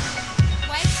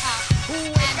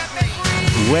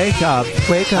 Wake up.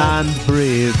 Wake up. And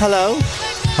breathe. Hello?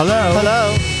 Hello.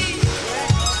 Hello?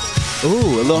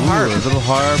 Ooh, a little harp. A little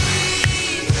harp.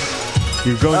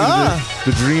 You're going into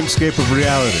the dreamscape of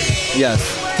reality. Yes.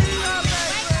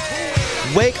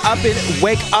 Wake up,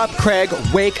 Craig.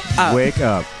 Wake up. Wake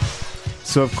up.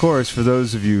 So, of course, for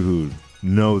those of you who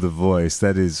know the voice,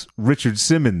 that is Richard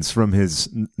Simmons from his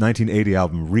 1980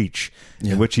 album Reach,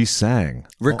 in which he sang.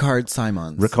 Ricard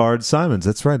Simons. Ricard Simons.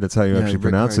 That's right. That's how you actually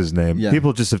pronounce Ricard. his name. Yeah.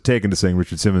 People just have taken to saying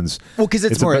Richard Simmons. Well, because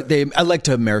it's more, I like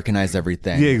to Americanize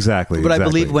everything. Yeah, exactly. But exactly. I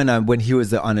believe when he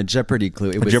was on a Jeopardy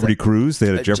clue, it was Jeopardy cruise. They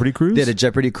had a Jeopardy cruise. They had a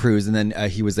Jeopardy cruise, and then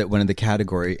he was at one of the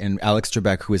category. And Alex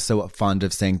Trebek, who is so fond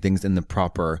of saying things in the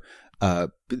proper, manner.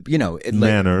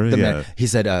 He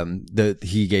said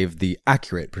he gave the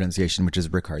accurate pronunciation, which is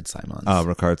Ricard Simons.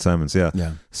 Ricard Simons. Yeah.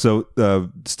 Yeah. So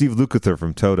Steve Lukather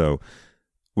from Toto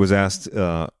was asked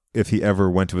if he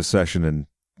ever went to a session and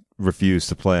refused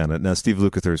to play on it. Now, Steve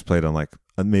Lukather has played on like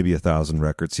maybe 1,000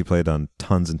 records. He played on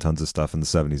tons and tons of stuff in the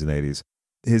 70s and 80s.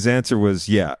 His answer was,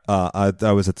 I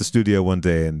was at the studio one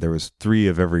day and there was 3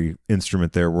 of every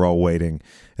instrument there. We're all waiting.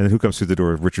 And then who comes through the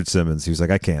door? Richard Simmons. He was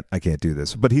like, I can't do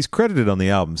this. But he's credited on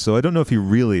the album. So I don't know if he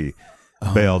really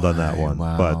bailed on that one.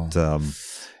 Wow. But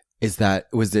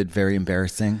was it very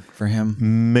embarrassing for him?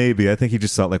 maybe. I think he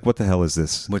just thought like, what the hell is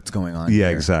this? What's going on? Yeah,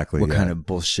 here? exactly. What yeah. kind of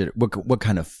bullshit? What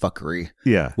kind of fuckery?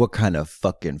 Yeah. What kind of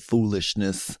fucking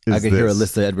foolishness? Is I could hear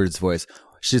this? Alyssa Edwards' voice.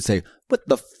 She'd say, "What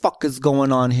the fuck is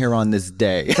going on here on this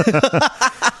day?"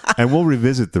 And we'll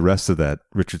revisit the rest of that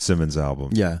Richard Simmons album.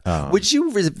 Yeah. Would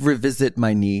you revisit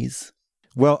My Knees?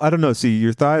 Well, I don't know. See,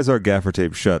 your thighs are gaffer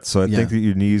tape shut, so I Yeah. think that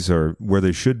your knees are where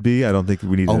they should be. I don't think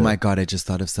we need Oh to... my God, I just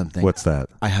thought of something. What's that?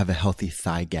 I have a healthy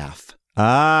thigh gaff.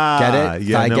 Get it?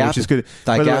 Yeah, Thigh no, gap? which is good.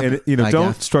 Thigh By the gap? way, and, Thigh don't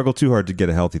gaff? struggle too hard to get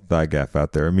a healthy thigh gaff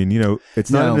out there. I mean, it's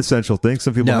not No. an essential thing.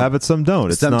 Some people No. have it, some don't.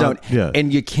 It's Some not, don't. Yeah.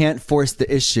 And you can't force the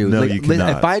issue. No, you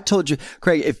cannot. If I told you,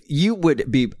 Craig, if you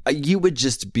would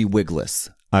just be wigless.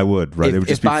 I would, right? It would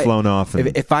just be flown off.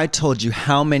 And, If I told you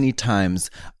how many times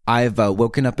I've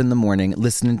woken up in the morning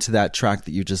listening to that track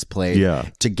that you just played Yeah.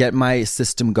 to get my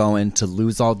system going, to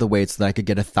lose all the weight so that I could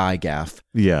get a thigh gaff.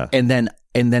 yeah. And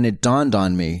then it dawned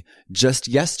on me just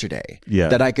yesterday Yeah.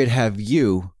 that I could have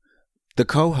you, the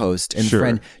co-host and Sure.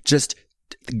 friend, just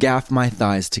gaff my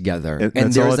thighs together. And And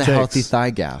that's all there's it a healthy takes. thigh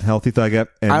gaff. Healthy thigh gap.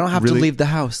 And I don't have really to leave the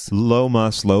house. Low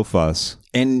muss, low fuss.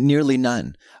 And nearly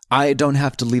none. I don't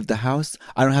have to leave the house.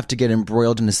 I don't have to get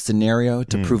embroiled in a scenario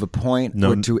to prove a point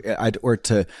No. or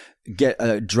to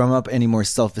get drum up any more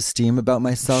self-esteem about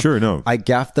myself. Sure, no. I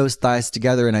gaff those thighs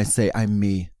together and I say, I'm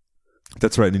me.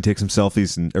 That's right. And you take some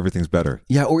selfies and everything's better.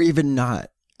 Yeah, or even not.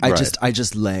 I Right.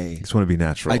 just lay. You just want to be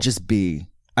natural. I just be.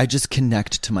 I just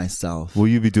connect to myself. Will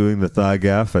you be doing the thigh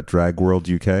gaff at Drag World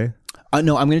UK?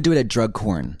 No, I'm going to do it at Drug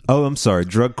Corn. Oh, I'm sorry.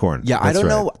 Drug Corn. Yeah, I That's don't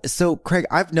right. know. So, Craig,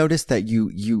 I've noticed that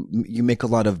you make a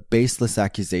lot of baseless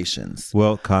accusations.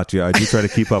 Well, Katya, I do try to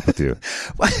keep up with you.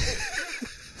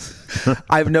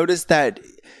 I've noticed that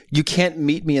you can't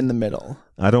meet me in the middle.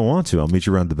 I don't want to. I'll meet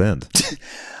you around the bend.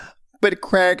 But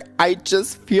Craig, I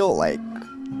just feel like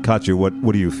Katya, what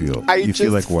do you feel? You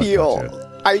feel like what,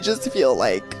 Katya? I just feel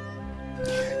like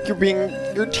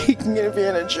you're taking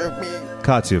advantage of me.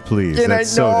 Katya, please. And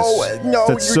That's I know,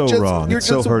 that's so wrong. It's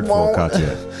so hurtful, won't.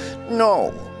 Katya.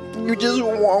 No, you just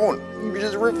won't. You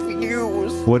just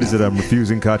refuse. What is it I'm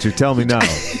refusing, Katya? Tell me now.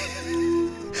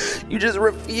 You just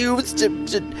refuse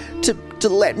to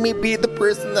let me be the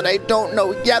person that I don't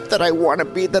know yet that I want to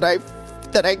be, that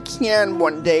I can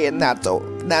one day, and that's all.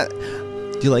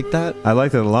 Do you like that? I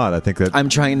like that a lot. I think that I'm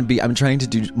trying to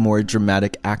do more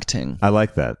dramatic acting. I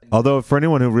like that. Although for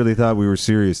anyone who really thought we were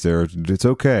serious there, it's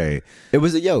okay. It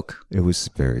was a joke. It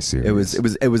was very serious.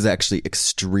 It was actually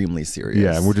extremely serious.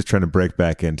 Yeah, and we're just trying to break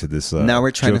back into this now we're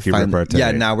trying to jokey find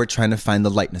repartee. now we're trying to find the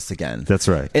lightness again. That's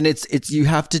right. And it's you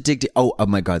have to dig deep. Oh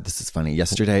my God, this is funny.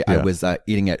 Yesterday I Yeah. was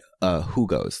eating at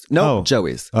Hugo's. No, Oh.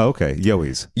 Joey's. Oh, okay.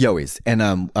 Yoey's.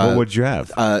 And What would you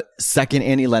have? second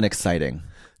Annie Lennox sighting.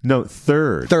 No,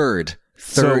 third. Third.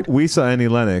 So we saw Annie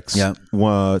Lennox Yeah.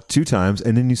 2 times,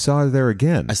 and then you saw her there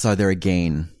again. I saw her there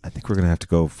again. I think we're gonna have to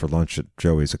go for lunch at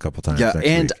Joey's a couple times. Yeah, next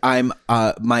and week. I'm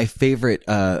my favorite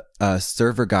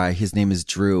server guy. His name is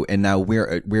Drew, and now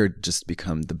we're just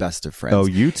become the best of friends. Oh,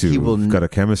 you two have got a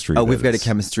chemistry. Oh, we've got a that's-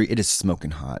 chemistry. It is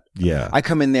smoking hot. Yeah. I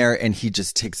come in there and he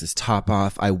just takes his top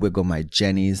off. I wiggle my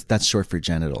jennies. That's short for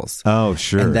genitals. Oh,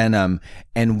 sure. And then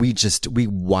and we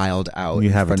wild out You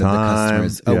in have front a of the time.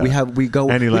 customers. Oh, Yeah. we go.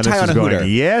 Annie we Lennox tie on is a going, hooter.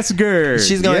 yes, Gerd.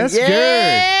 She's going, yes, Gerd.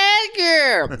 yeah,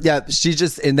 girl. Yeah, she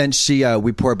just, and then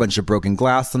we pour a bunch of broken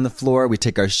glass on the floor. We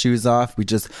take our shoes off. We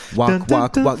just walk.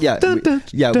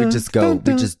 Yeah, we just go.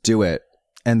 We just do it.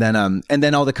 And then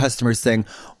all the customers sing,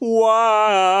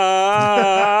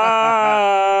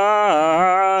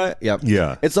 why? Yep.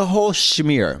 Yeah. It's a whole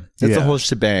schmear. It's a Yeah. whole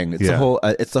shebang. It's Yeah.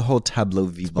 a whole tableau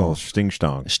vivant. Oh, sting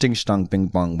stong. Sting stong bing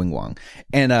bong wing wong.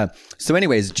 And so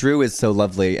anyways, Drew is so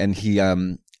lovely, and he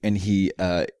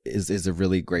is a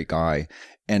really great guy.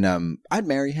 And I'd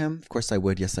marry him. Of course I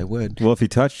would. Yes, I would. Well, if he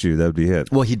touched you, that would be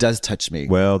it. Well, he does touch me.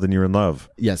 Well, then you're in love.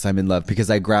 Yes, I'm in love because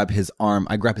I grab his arm.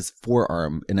 I grab his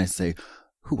forearm and I say,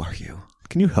 "Who are you?"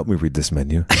 Can you help me read this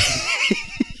menu?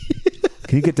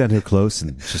 Can you get down here close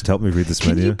and just help me read this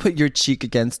Can menu? you put your cheek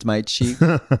against my cheek?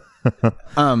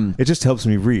 It just helps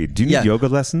me read. Do you need Yeah. yoga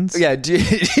lessons? Yeah. Do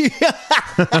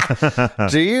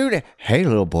you? Hey,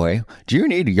 little boy. Do you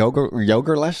need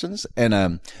yoga lessons?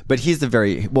 And but he's a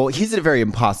very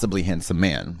impossibly handsome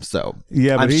man. So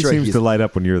Yeah, but I'm he sure seems he's- to light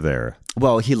up when you're there.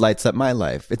 Well, he lights up my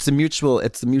life. It's a mutual. We're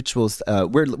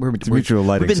mutual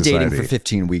lighting We've been dating society. for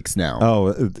 15 weeks now.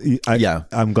 Oh, Yeah.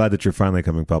 I'm glad that you're finally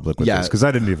coming public with Yeah. this because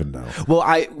I didn't even know. Well,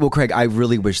 Craig, I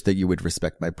really wish that you would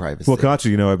respect my privacy. Well,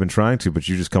 Katya, you know I've been trying to, but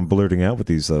you just come blurting out with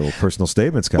these little personal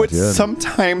statements, Katya. But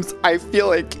sometimes I feel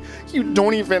like you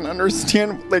don't even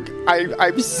understand. Like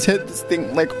I've said this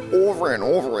thing like over and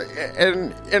over,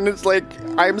 and it's like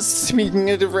I'm speaking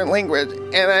a different language,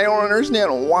 and I don't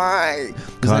understand why.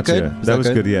 Was that Katya, good? that was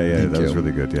good. Yeah, Thank that was you.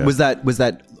 really good. Yeah. Was that?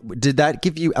 Did that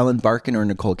give you Ellen Barkin or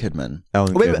Nicole Kidman?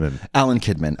 Ellen Kidman. Alan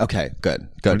Kidman. Okay, good.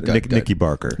 Nikki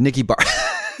Barker. Nikki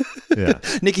Yeah.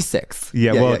 Nikki Six.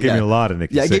 Yeah, well, it gave me a lot of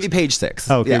Nikki Yeah, it Sixx. gave you Page Six.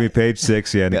 Oh, it yeah. gave me Page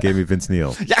 6, yeah, and it gave me Vince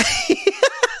Neil. Yeah.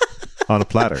 On a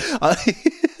platter.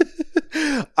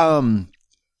 I'm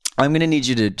gonna need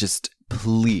you to just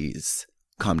please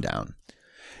calm down.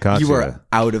 Katya, You are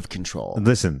out of control.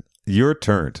 listen, you're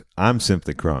turned. I'm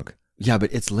simply crunk. Yeah,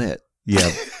 but it's lit.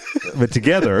 Yeah. But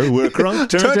together, we're crunk,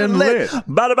 turned, and lit.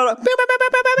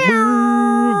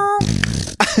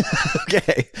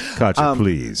 Okay. Katya,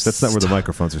 please. That's not where the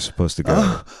microphones are supposed to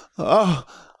go.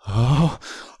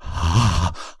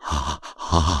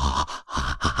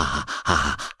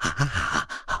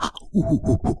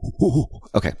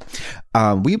 Okay.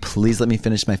 Will you please let me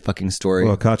finish my fucking story?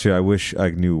 Well, Katya, I wish I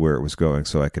knew where it was going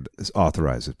so I could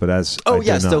authorize it. But as Oh, I did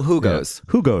yeah, so not- Who yeah. Goes?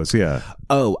 Who goes? Yeah.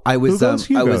 Oh, I was,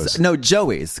 Hugo's? no,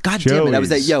 Joey's. God damn it. I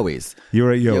was at Joey's. Yoey's. You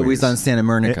were at Yoey's. Yoey's on Santa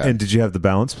Monica. And did you have the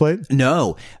balance plate?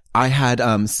 No, I had,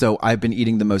 so I've been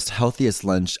eating the most healthiest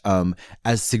lunch,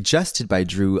 as suggested by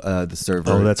Drew, the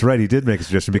server. Oh, that's right. He did make a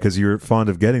suggestion because you're fond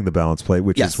of getting the balance plate,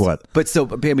 which Yes. is what? But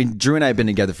I mean, Drew and I have been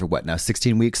together for what now?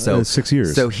 16 weeks. So 6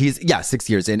 years. So 6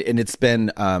 years. And it's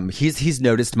been, he's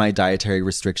noticed my dietary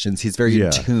restrictions. He's very Yeah.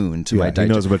 in tune to Yeah, my he diet.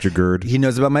 knows about your GERD. He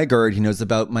knows about my GERD. He knows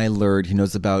about my LERD. He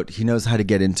knows how to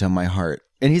get into my heart.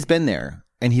 And he's been there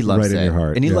and he loves Right in it. your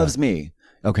heart, And he yeah. loves me.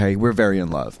 Okay. We're very in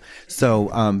love. So,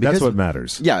 because, That's what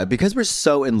matters. yeah, because we're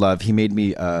so in love, he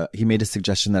made a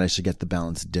suggestion that I should get the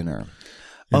balanced dinner.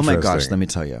 Oh my gosh. Interesting. Let me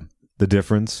tell you, The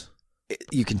difference?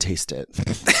 you can taste it.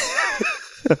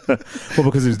 Well,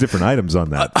 because there's different items on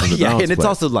that. on the Yeah, balance and it's plate.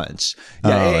 also lunch.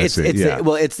 Yeah, Oh, I it's see. Yeah.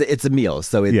 it's a meal,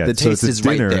 so Yeah, the so taste it's a is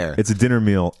dinner, right there It's a dinner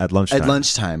meal at lunchtime. at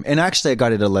lunchtime. And actually, I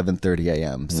got it at 11:30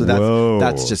 a.m. So Whoa.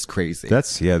 that's just crazy.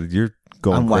 You're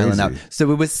going I'm crazy. wilding out.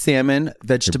 So it was salmon,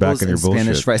 vegetables, on your and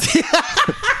Spanish bullshit. rice.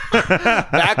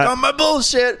 Back on my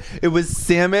bullshit. It was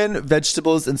salmon,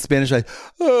 vegetables, and Spanish rice.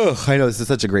 Oh, I know this is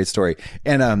such a great story.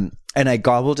 And I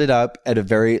gobbled it up at a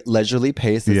very leisurely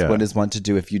pace, as Yeah. one is wont to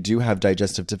do. If you do have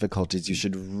digestive difficulties, you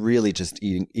should really just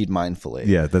eat mindfully.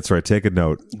 Yeah, that's right. Take a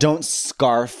note. Don't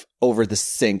scarf over the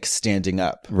sink standing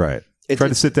up. Right. It's- Try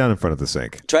to it's- sit down in front of the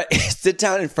sink. Try sit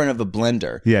down in front of a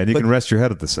blender. Yeah, and you can rest your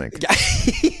head at the sink.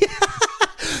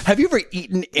 Have you ever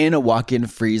eaten in a walk-in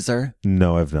freezer?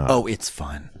 No, I've not. Oh, it's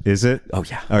fun. Is it? Oh,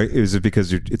 yeah. Is it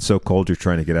because it's so cold you're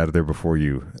trying to get out of there before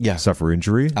you Yeah. suffer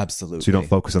injury? Absolutely. So you don't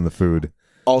focus on the food.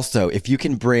 Also, if you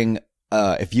can bring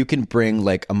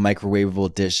like a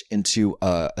microwavable dish into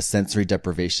a sensory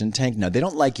deprivation tank, no, they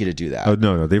don't like you to do that. Oh,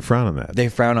 no, they frown on that. They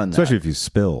frown on that. Especially if you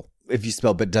spill. If you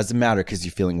spill, but it doesn't matter because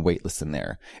you're feeling weightless in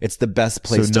there. It's the best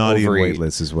place So to naughty and overeat.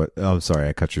 weightless is what. Oh, I'm sorry.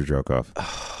 I cut your joke off.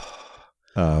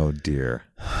 Oh, dear.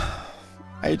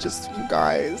 You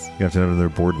guys, You have to have another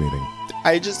board meeting.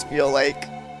 I just feel like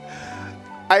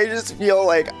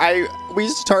we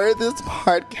started this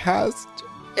podcast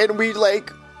and we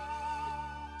like,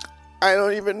 I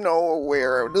don't even know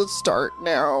where to start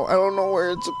now. I don't know where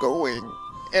it's going.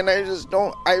 And I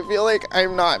feel like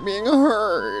I'm not being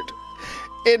heard.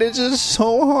 And it's just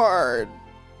so hard.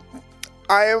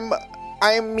 I'm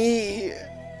me.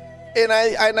 And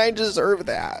I deserve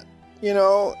that, you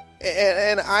know?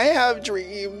 And I have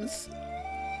dreams.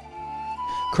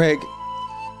 Craig,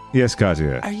 Yes,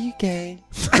 Katya. are you gay?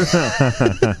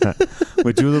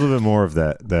 Would do a little bit more of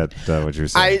that what you're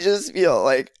saying. I just feel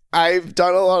like I've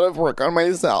done a lot of work on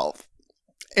myself.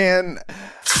 And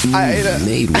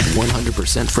Made with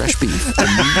 100% fresh beef. A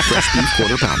new fresh beef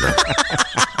quarter pounder.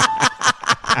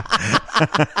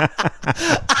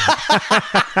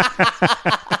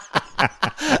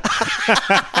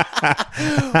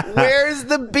 where's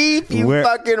the beef, you Where-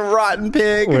 fucking rotten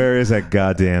pig? Where is that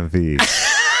goddamn beef?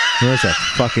 Where's that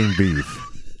fucking beef?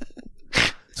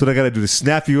 That's what I got to do to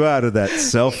snap you out of that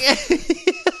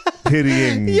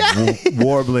self-pitying,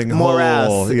 warbling Morass.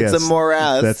 hole. It's a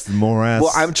morass. That's the morass.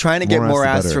 Well, I'm trying to get more the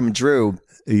ass better. from Drew.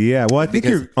 Yeah, well, I think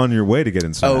you're on your way to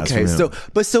getting some ass Okay, from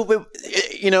him. so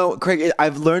you know, Craig,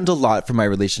 I've learned a lot from my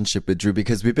relationship with Drew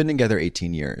because we've been together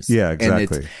 18 years. Yeah,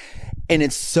 exactly. And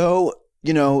it's so,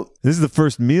 you know, This is the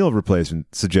first meal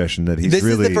replacement suggestion that he's this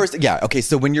really... is the first. Yeah. Okay.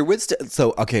 So when you're with,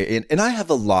 and I have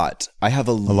a lot. I have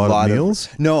a lot of meals?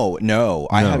 No.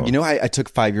 I have. No. You know, I took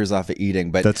 5 years off of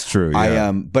eating, but That's true, I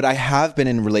yeah. but I have been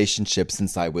in relationships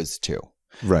since I was 2.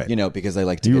 Right. You know, because I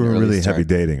like to. You get an were early really start. heavy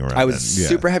dating around I was then, yeah.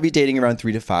 super heavy dating around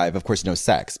 3 to 5. Of course, no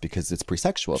sex because it's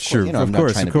pre-sexual. Of Sure, course, you know, I'm of not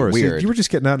course, trying of to course. be weird. You were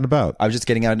just getting out and about. I was just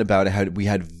getting out and about. We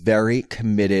had very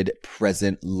committed,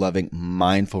 present, loving,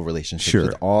 mindful relationships Sure.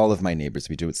 with all of my neighbors.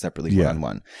 We do it separately, Yeah.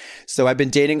 one-on-one. So I've been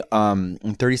dating. I'm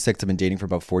 36. I've been dating for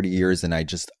about 40 years, and I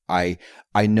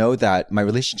know that my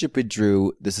relationship with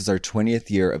Drew. This is our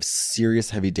 20th year of serious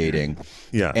heavy dating.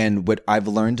 Yeah. And what I've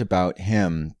learned about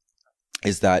him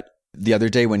is that the other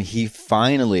day when he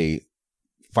finally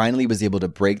was able to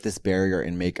break this barrier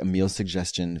and make a meal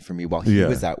suggestion for me while he Yeah.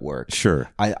 was at work. Sure.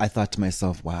 I thought to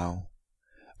myself, wow.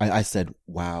 I said,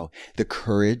 wow, the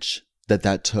courage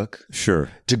that took Sure.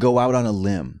 to go out on a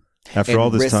limb. After and all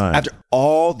this time. After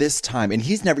all this time. And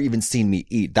he's never even seen me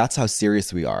eat. That's how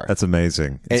serious we are. That's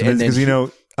amazing. It's And amazing then because, you he-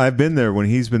 know, I've been there when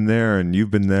he's been there and you've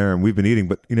been there and we've been eating,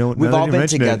 but, you know, We've now that all you been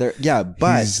mention together. It, Yeah,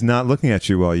 but he's not looking at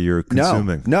you while you're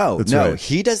consuming. No, That's right.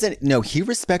 he doesn't. No, he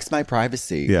respects my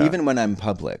privacy, Yeah. even when I'm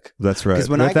public. That's right. 'Cause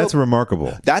when That's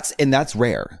remarkable. That's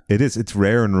rare. It is. It's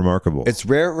rare and remarkable. It's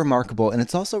rare, remarkable, and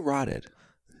it's also rotted.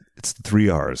 It's 3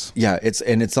 R's. Yeah,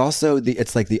 it's also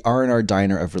it's like the R&R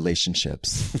diner of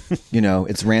relationships. You know,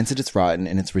 it's rancid, it's rotten,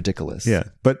 and it's ridiculous. Yeah,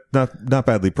 but not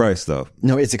badly priced though.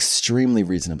 No, it's extremely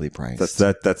reasonably priced.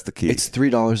 That's the key. It's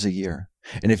 $3 a year,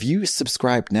 and if you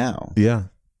subscribe now, yeah.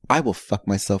 I will fuck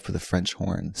myself with a French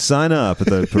horn. Sign up at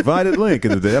the provided link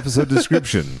in the episode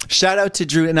description. Shout out to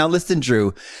Drew. And now listen,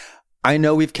 Drew, I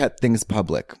know we've kept things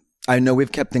public. I know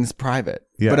we've kept things private,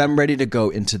 Yeah. but I'm ready to go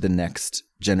into the next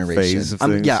generation. Phase of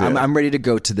things, yeah. I'm ready to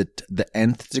go to the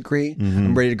nth degree.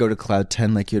 I'm ready to go to cloud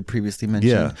 10, like you had previously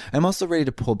mentioned. Yeah. I'm also ready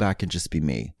to pull back and just be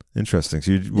me. Interesting.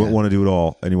 So you want to do it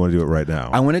all and you want to do it right now.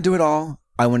 I want to do it all.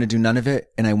 I want to do none of it,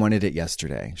 and I wanted it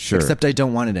yesterday. Sure. Except I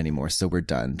don't want it anymore, so we're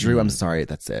done. Drew, I'm sorry.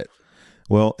 That's it.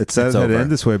 Well, it says It's it had to over.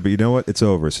 end this way, but you know what? It's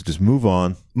over. So just move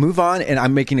on. Move on, and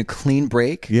I'm making a clean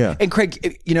break. Yeah. And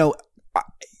Craig,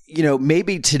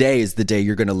 maybe today is the day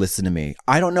you're going to listen to me.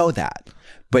 I don't know that,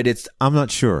 but I'm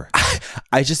not sure.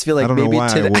 I just feel like I don't maybe know why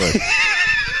today. I would.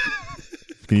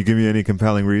 Can you give me any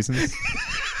compelling reasons?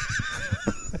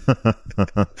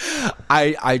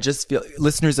 I just feel,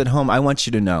 listeners at home, I want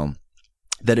you to know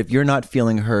that if you're not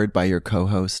feeling heard by your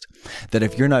co-host, that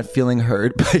if you're not feeling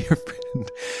heard by your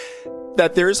friend,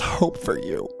 that there's hope for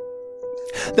you.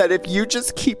 That if you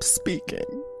just keep speaking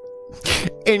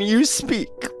and you speak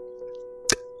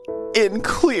in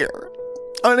clear,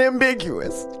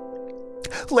 unambiguous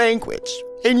language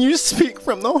and you speak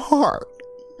from the heart,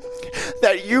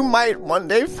 that you might one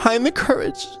day find the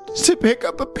courage to pick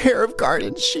up a pair of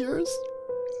garden shears,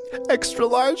 extra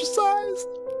large size,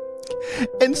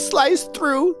 and slice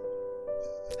through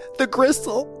the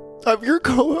gristle of your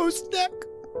co-host's neck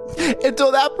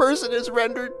until that person is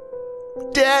rendered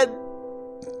dead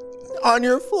on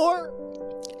your floor.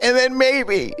 And then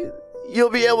maybe you'll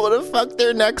be able to fuck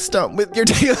their neck stump with your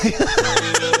daily.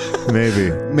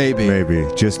 Maybe. Maybe. Maybe.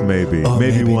 Just maybe. Oh,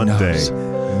 maybe maybe one not. day.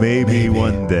 Maybe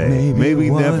one day. Maybe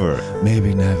never.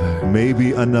 Maybe never.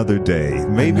 Maybe another day.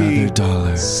 Maybe Another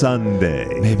dollar.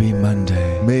 Sunday. Maybe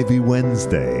Monday. Maybe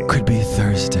Wednesday. Could be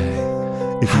Thursday.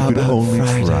 If How you could about only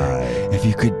Friday? try. If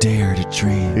you could dare to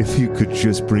dream. If you could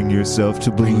just bring yourself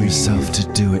to believe. Bring yourself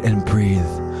to do it and breathe.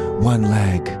 One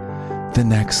leg, the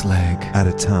next leg. At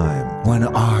a time. One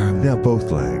arm. Now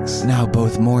both legs. Now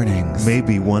both mornings.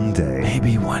 Maybe one day.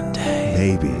 Maybe one day.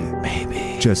 Maybe.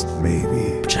 Maybe. Just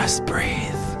maybe. Just breathe.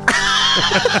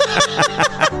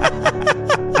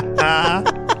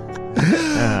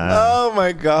 Oh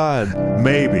my God.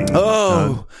 Maybe.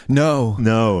 Oh, no.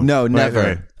 No. No, Right, never.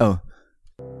 right. Oh,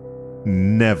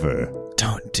 Never.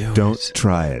 don't do Don't it.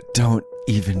 try it. Don't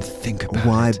even think about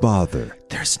Why it. bother?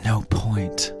 There's no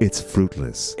point. It's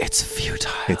fruitless. It's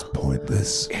futile. It's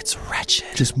pointless. It's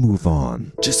wretched. Just move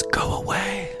on. Just go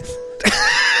away.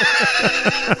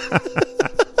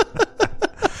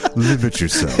 Limit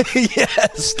yourself.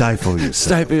 Yes. Stifle yourself.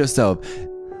 Stifle yourself.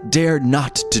 Dare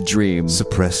not to dream.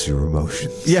 Suppress your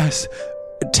emotions. Yes.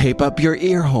 Tape up your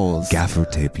ear holes. Gaffer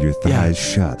tape your thighs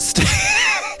shut.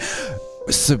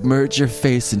 Submerge your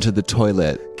face into the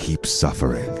toilet. Keep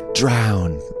suffering.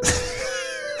 Drown.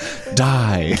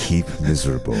 Die. Keep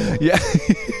miserable. Yeah.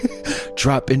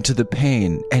 Drop into the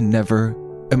pain and never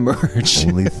emerge.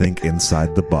 Only think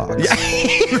inside the box.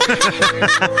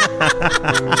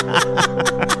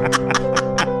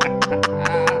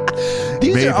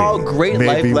 These are all great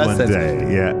life maybe lessons. One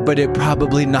day, yeah. But it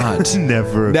probably not.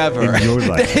 Never. Never. In your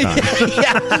lifetime.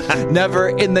 Yeah. Never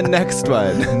in the next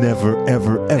one. Never,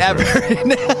 ever, ever.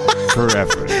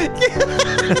 Forever.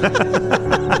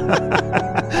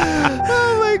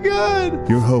 Oh my God.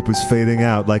 Your hope is fading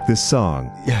out like this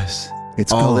song. Yes.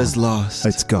 It's all gone. is lost.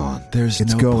 It's gone. There's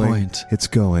it's no going. point. It's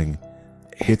going.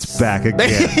 It's back again.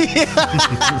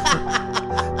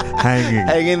 Hanging.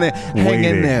 Hang in there. Hang in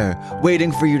Waiting. there.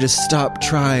 Waiting for you to stop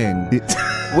trying.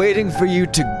 Waiting for you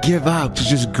to give up. To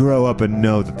just grow up and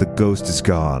know that the ghost is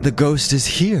gone. The ghost is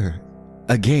here.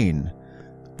 Again.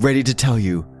 Ready to tell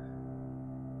you.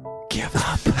 Give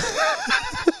up.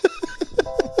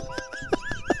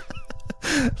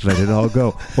 Let it all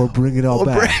go. Or bring it all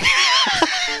back.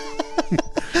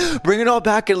 Bring it all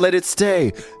back and let it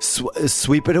stay.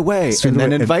 Sweep it away Sweep and it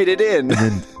then away invite it in. And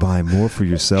then buy more for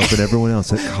yourself and everyone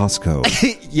else at Costco.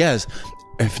 Yes.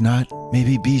 If not,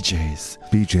 maybe BJ's.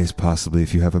 BJ's possibly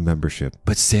if you have a membership.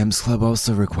 But Sam's Club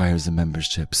also requires a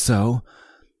membership. So,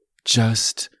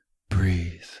 just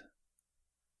breathe.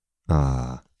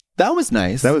 Ah. That was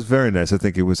nice. That was very nice. I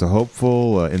think it was a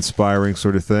hopeful, inspiring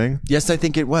sort of thing. Yes, I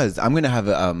think it was. I'm going to have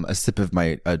a sip of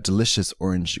my delicious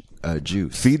orange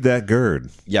juice. Feed that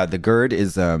GERD. Yeah, the GERD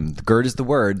is the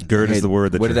word. GERD is the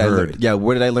word that what you did I heard. learn? Yeah,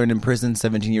 what did I learn in prison?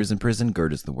 17 years in prison.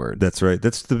 GERD is the word. That's right.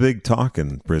 That's the big talk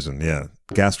in prison. Yeah.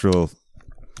 Gastro.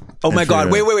 Oh my God!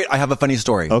 entry- Wait! I have a funny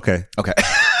story. Okay. Okay.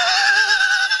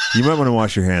 You might want to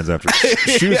wash your hands after.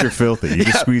 Shoes are filthy. You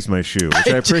just squeezed my shoe, which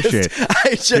I appreciate.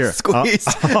 I just Here, squeezed.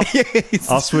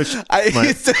 I'll switch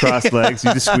my crossed legs.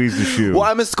 You just squeeze the shoe. Well,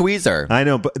 I'm a squeezer. I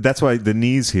know, but that's why the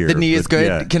knees here. The knee is good.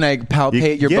 Yeah. Can I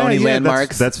palpate your Yeah, bony yeah,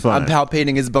 landmarks? That's fine. I'm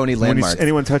palpating his bony When landmarks.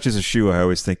 anyone touches a shoe, I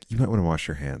always think you might want to wash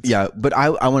your hands. Yeah, but I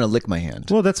want to lick my hand.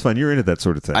 Well, that's fine. You're into that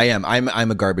sort of thing. I am. I'm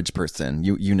a garbage person.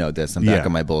 You know this. I'm back Yeah.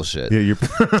 on my bullshit. Yeah, you're.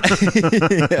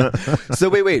 Yeah. So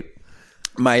wait.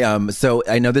 My so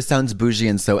I know this sounds bougie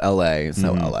and so LA,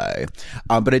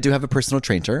 but I do have a personal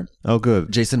trainer, Oh,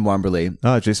 good. Jason Wamberly.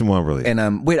 Jason Wamberly.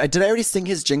 And wait, did I already sing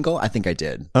his jingle? I think I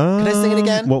did. Can I sing it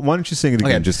again? Well, why don't you sing it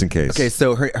again, Okay. just in case? Okay,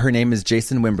 so her name is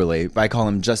Jason Wimberly. I call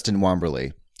him Justin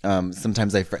Wamberly.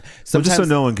 Sometimes I Well, just so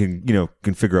no one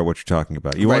can figure out what you're talking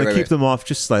about. You want to Right, keep right. them off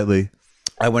just slightly.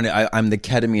 I'm the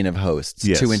ketamine of hosts,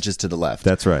 Yes. 2 inches to the left.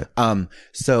 That's right.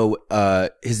 So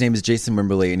his name is Jason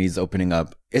Wimberly, and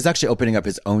he's actually opening up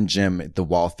his own gym at the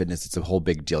Wall Fitness. It's a whole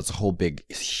big deal. It's a whole big,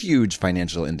 huge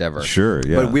financial endeavor. Sure,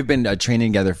 yeah. But we've been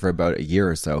training together for about a year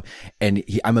or so, and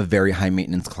I'm a very high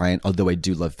maintenance client, although I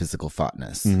do love physical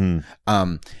fitness.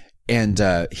 Mm-hmm. And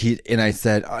I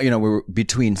said, we were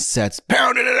between sets,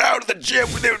 pounding it out at the gym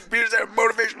with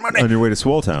motivation Monday. On your way to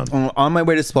Swole Town. On my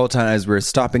way to Small Town, as we were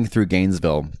stopping through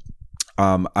Gainesville,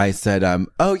 I said, I'm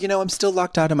still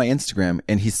locked out of my Instagram.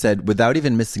 And he said, without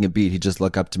even missing a beat, he just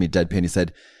looked up to me deadpan. He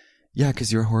said, yeah,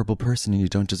 because you're a horrible person and you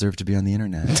don't deserve to be on the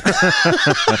internet.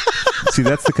 See,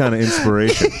 that's the kind of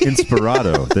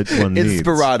inspirado that one needs.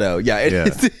 Inspirado. Yeah. It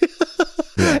is.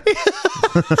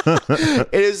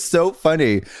 It is so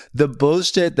funny. The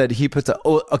bullshit that he puts out.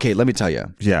 Oh, okay. Let me tell you.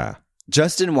 Yeah.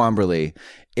 Justin Wamberly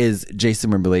is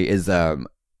Jason Wimberly is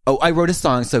Oh, I wrote a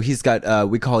song. So he's got,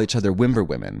 we call each other Wimber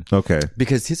Women. Okay.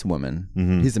 Because he's a woman.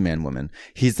 Mm-hmm. He's a man woman.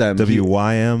 He's,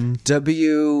 WYM?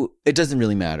 it doesn't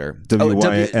really matter.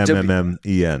 WYMMMEN.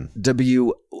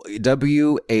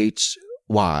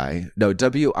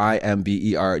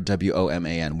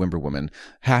 WIMBERWOMAN, Wimber Woman.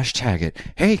 Hashtag it.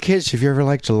 Hey kids, have you ever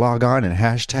liked to log on and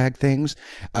hashtag things?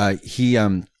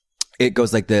 It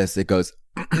goes like this. It goes,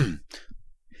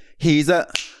 he's a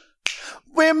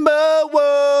Wimber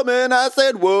Woman. I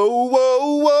said, whoa,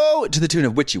 whoa, whoa, to the tune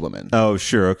of Witchy Woman. Oh,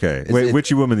 sure. Okay. Wait,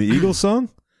 Witchy Woman, the Eagles song?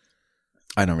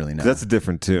 I don't really know. That's a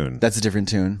different tune. That's a different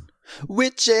tune.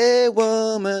 Witchy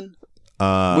Woman.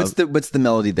 What's the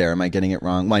melody there? Am I getting it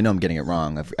wrong? Well, I know I'm getting it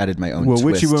wrong. I've added my own twist.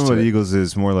 Well, Witchy Woman by the Eagles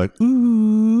is more like,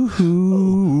 ooh,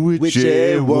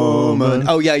 witchy woman.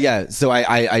 Oh, yeah. So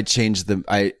I changed it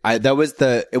was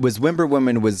Wimber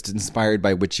Woman was inspired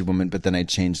by Witchy Woman, but then I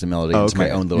changed the melody into my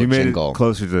own little you made jingle. It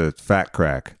closer to Fat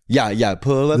Crack. Yeah.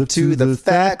 Pull up to the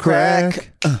fat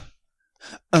crack.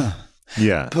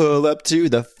 Yeah. Pull up to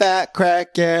the fat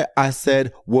crack, yeah. I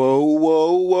said, whoa,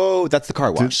 whoa, whoa. That's the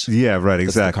car wash. Yeah, right,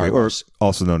 exactly. Or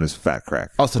also known as Fat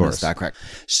Crack. Also known as Fat Crack.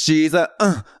 She's a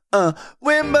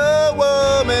Wimber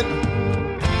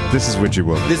Woman. This is Witchy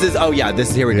Woman.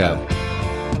 Here we go.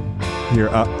 Here,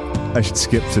 I should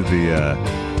skip to the,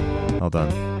 hold on.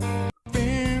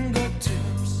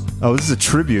 Oh, this is a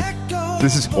tribute.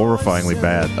 This is horrifyingly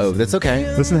bad. Oh, that's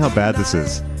okay. Listen to how bad this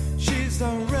is.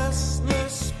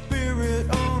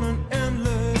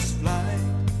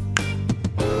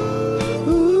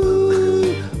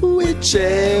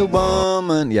 Witchy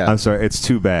Woman. Yeah. I'm sorry, it's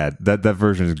too bad. That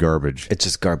version is garbage. It's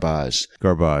just garbage.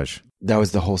 Garbage. That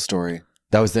was the whole story.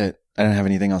 That was it. I don't have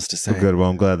anything else to say. Well, good. Well,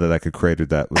 I'm glad that I could create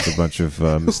that with a bunch of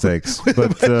mistakes.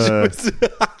 But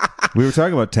we were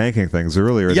talking about tanking things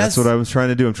earlier. Yes. That's what I was trying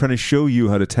to do. I'm trying to show you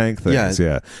how to tank things.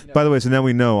 Yeah. By the way, so now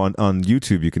we know on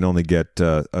YouTube you can only get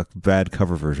a bad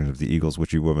cover version of the Eagles'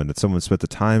 Witchy Woman that someone spent the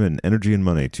time and energy and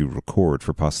money to record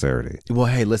for posterity. Well,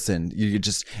 hey, listen. You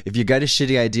just if you got a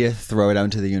shitty idea, throw it out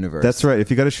into the universe. That's right. If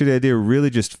you got a shitty idea, really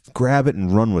just grab it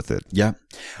and run with it. Yeah.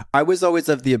 I was always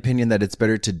of the opinion that it's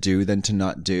better to do than to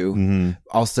not do. Mm-hmm.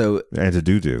 Also, and to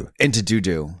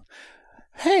do.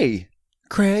 Hey,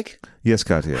 Craig. Yes,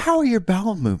 Katya. How are your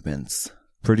bowel movements?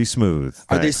 Pretty smooth.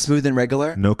 Are they smooth and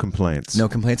regular? No complaints.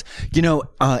 You know,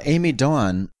 Amy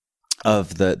Dawn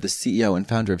of the CEO and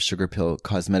founder of Sugar Pill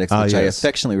Cosmetics, which I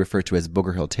affectionately refer to as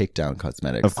Booger Hill Takedown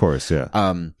Cosmetics. Of course, yeah.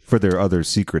 For their other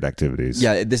secret activities.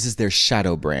 Yeah, this is their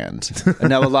shadow brand.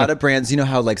 Now, a lot of brands, you know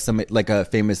how like a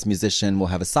famous musician will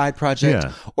have a side project,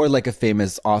 or like a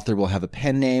famous author will have a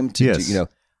pen name to do, you know.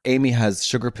 Amy has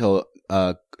Sugar Pill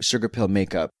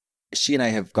makeup. She and I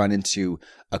have gone into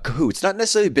a cahoots, not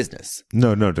necessarily business.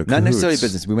 Not necessarily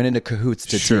business. We went into cahoots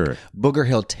to take Booger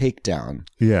Hill Takedown.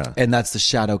 Yeah. And that's the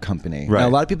shadow company. Right. Now,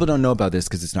 a lot of people don't know about this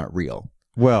because it's not real.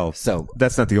 Well, so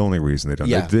that's not the only reason they don't.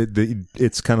 Yeah.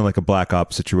 It's kind of like a black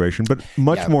ops situation, but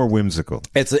much more whimsical.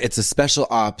 It's a special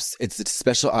ops. It's a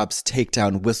special ops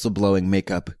takedown whistleblowing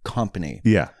makeup company.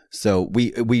 Yeah. So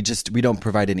we don't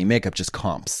provide any makeup, just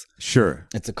comps. Sure.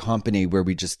 It's a company where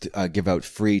we just give out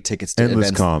free tickets to endless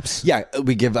events. Comps. Yeah,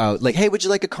 we give out like, hey, would you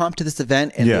like a comp to this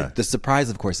event? And the surprise,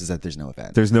 of course, is that there's no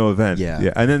event. There's no event.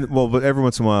 Yeah. And then, but every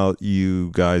once in a while,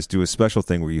 you guys do a special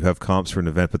thing where you have comps for an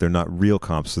event, but they're not real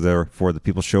comps. So therefore, the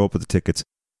people show up with the tickets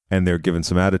and they're given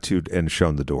some attitude and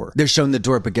shown the door. They're shown the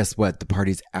door, but guess what? The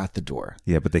party's at the door.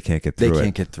 Yeah, but they can't get through it. They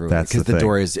can't get through it because the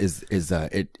door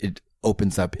it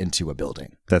opens up into a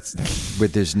building. It's right,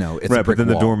 a brick but then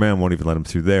wall. The doorman won't even let them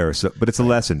through there. So, but it's a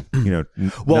lesson, you know.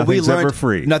 Well, nothing's ever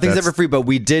free. Nothing's ever free, but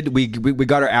we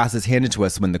got our asses handed to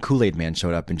us when the Kool-Aid Man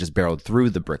showed up and just barreled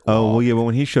through the brick wall. Oh well, yeah. But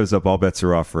when he shows up, all bets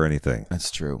are off for anything. That's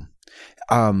true.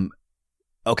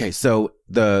 Okay, so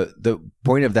the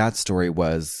point of that story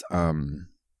was,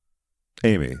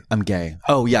 Amy, I'm gay.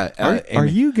 Oh yeah, are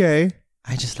you gay?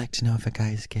 I just like to know if a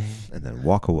guy is gay. And then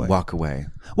walk away.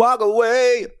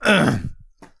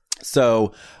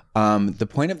 So, the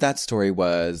point of that story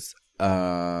was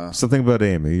something about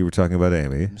Amy. You were talking about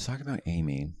Amy. I was talking about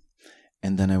Amy,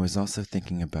 and then I was also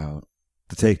thinking about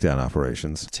the takedown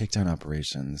operations.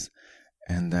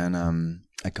 And then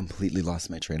I completely lost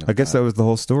my train of thought. I guess that was the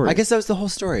whole story.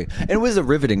 And it was a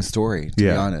riveting story, to be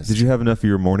honest. Did you have enough of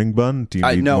your morning bun? Do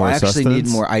you need more sustenance? Actually need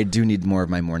more. I do need more of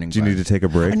my morning bun. Do you need to take a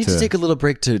break? I need to take a little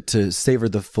break to savor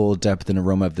the full depth and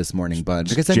aroma of this morning bun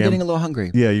because I'm getting a little hungry.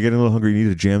 Yeah, you're getting a little hungry. You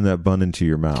need to jam that bun into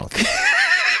your mouth.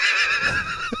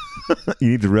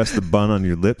 You need to rest the bun on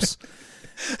your lips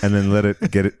and then let it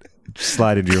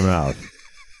slide into your mouth.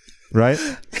 Right?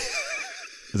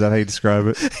 Is that how you describe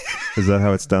it? Is that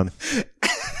how it's done?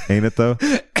 Ain't it though?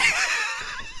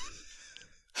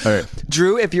 All right.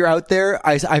 Drew, if you're out there,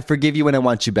 I forgive you and I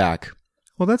want you back.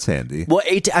 Well, that's handy. Well,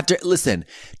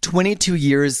 22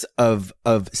 years of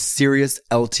serious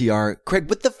LTR. Craig,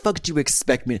 what the fuck do you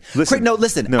expect me? Listen, Craig, no,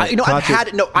 listen. no, I've Katya, had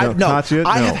Katya, I no.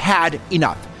 have had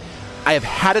enough. I have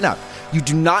had enough. You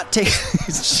do not take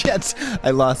shit.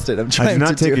 I lost it. I'm trying to I do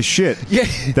not take a shit. Yeah,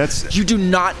 That's you do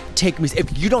not take me.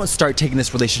 If you don't start taking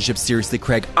this relationship seriously,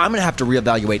 Craig, I'm gonna have to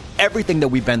reevaluate everything that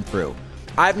we've been through.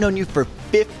 I've known you for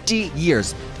 50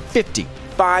 years. 50. 50.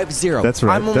 That's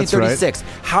right. I'm only That's right. 36.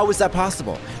 How is that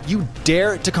possible? You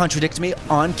dare to contradict me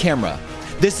on camera.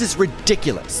 This is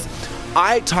ridiculous.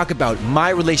 I talk about my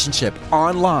relationship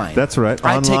online. That's right.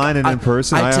 Online and in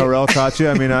person, IRL,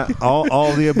 Katya. I mean,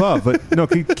 all the above. But no,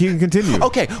 you can continue.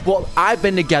 Okay, well, I've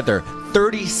been together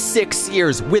 36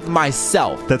 years with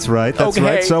myself. That's right. That's Okay.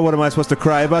 right. So what, am I supposed to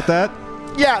cry about that?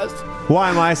 Yes. Why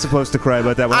am I supposed to cry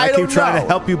about that when I keep don't trying know. to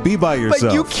help you be by yourself?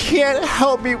 But you can't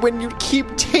help me when you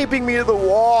keep taping me to the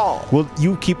wall. Well,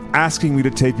 you keep asking me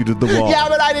to tape you to the wall. Yeah,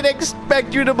 but I didn't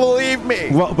expect you to believe me.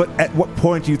 Well, but at what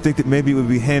point do you think that maybe it would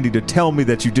be handy to tell me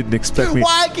that you didn't expect me?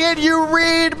 Why can't you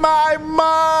read my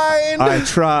mind? I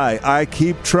try. I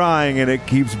keep trying, and it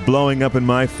keeps blowing up in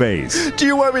my face. Do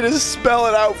you want me to spell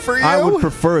it out for you? I would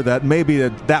prefer that. Maybe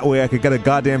that way I could get a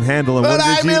goddamn handle on But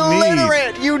what it is I'm you need.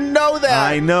 illiterate. You know that.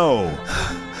 I know.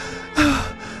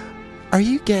 Are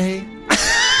you gay?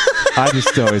 I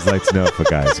just always like to know if a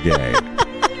guy's gay.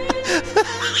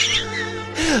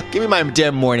 Give me my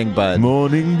damn morning bun.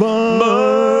 Morning bun.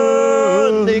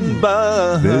 Morning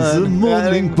bun. There's a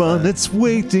morning bun that's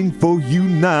waiting for you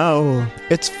now.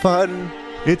 It's fun.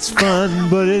 It's fun,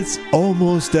 but it's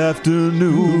almost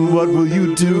afternoon. What will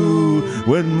you do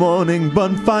when morning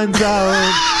bun finds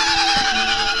out?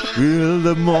 Will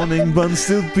the morning bun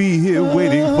still be here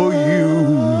waiting for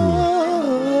you?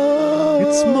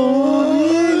 It's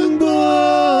morning bun.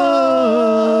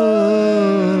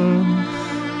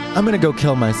 I'm gonna go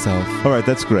kill myself. All right,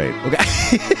 that's great. Okay.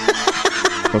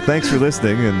 Well, thanks for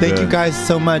listening. And Thank you guys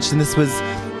so much. And this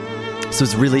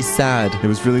was really sad. It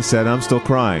was really sad. I'm still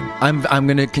crying. I'm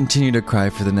gonna continue to cry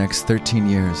for the next 13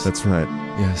 years. That's right.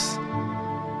 Yes.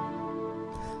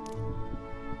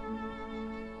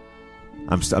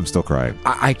 I'm still crying.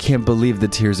 I can't believe the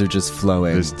tears are just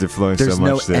flowing. They're flowing There's so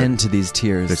much no that end to these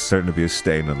tears. there's starting to be a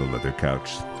stain on the leather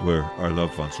couch where our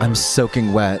loved ones were. I'm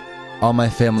soaking wet. All my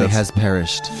family That's- has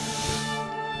perished.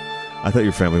 I thought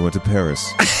your family went to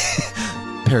Paris.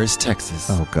 Paris, Texas.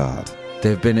 Oh, God.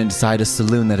 They've been inside a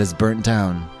saloon that has burnt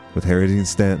down. With Harry Dean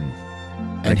Stanton.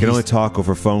 I can he's- only talk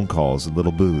over phone calls in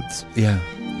little booths. Yeah.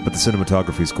 But the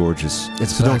cinematography's gorgeous.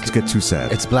 It's so black. don't get too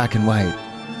sad. It's black and white.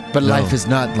 But No. life is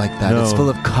not like that. No. It's full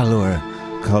of color.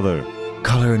 color.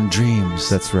 Color and dreams.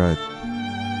 That's right.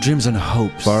 Dreams and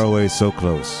hopes. Far away, so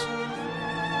close.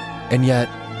 And yet,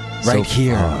 right So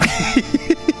here. far.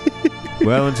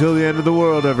 Well, until the end of the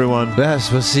world, everyone. Yes,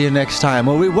 we'll see you next time.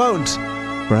 Or we won't.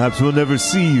 Perhaps we'll never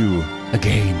see you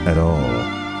Again. at all.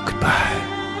 Goodbye.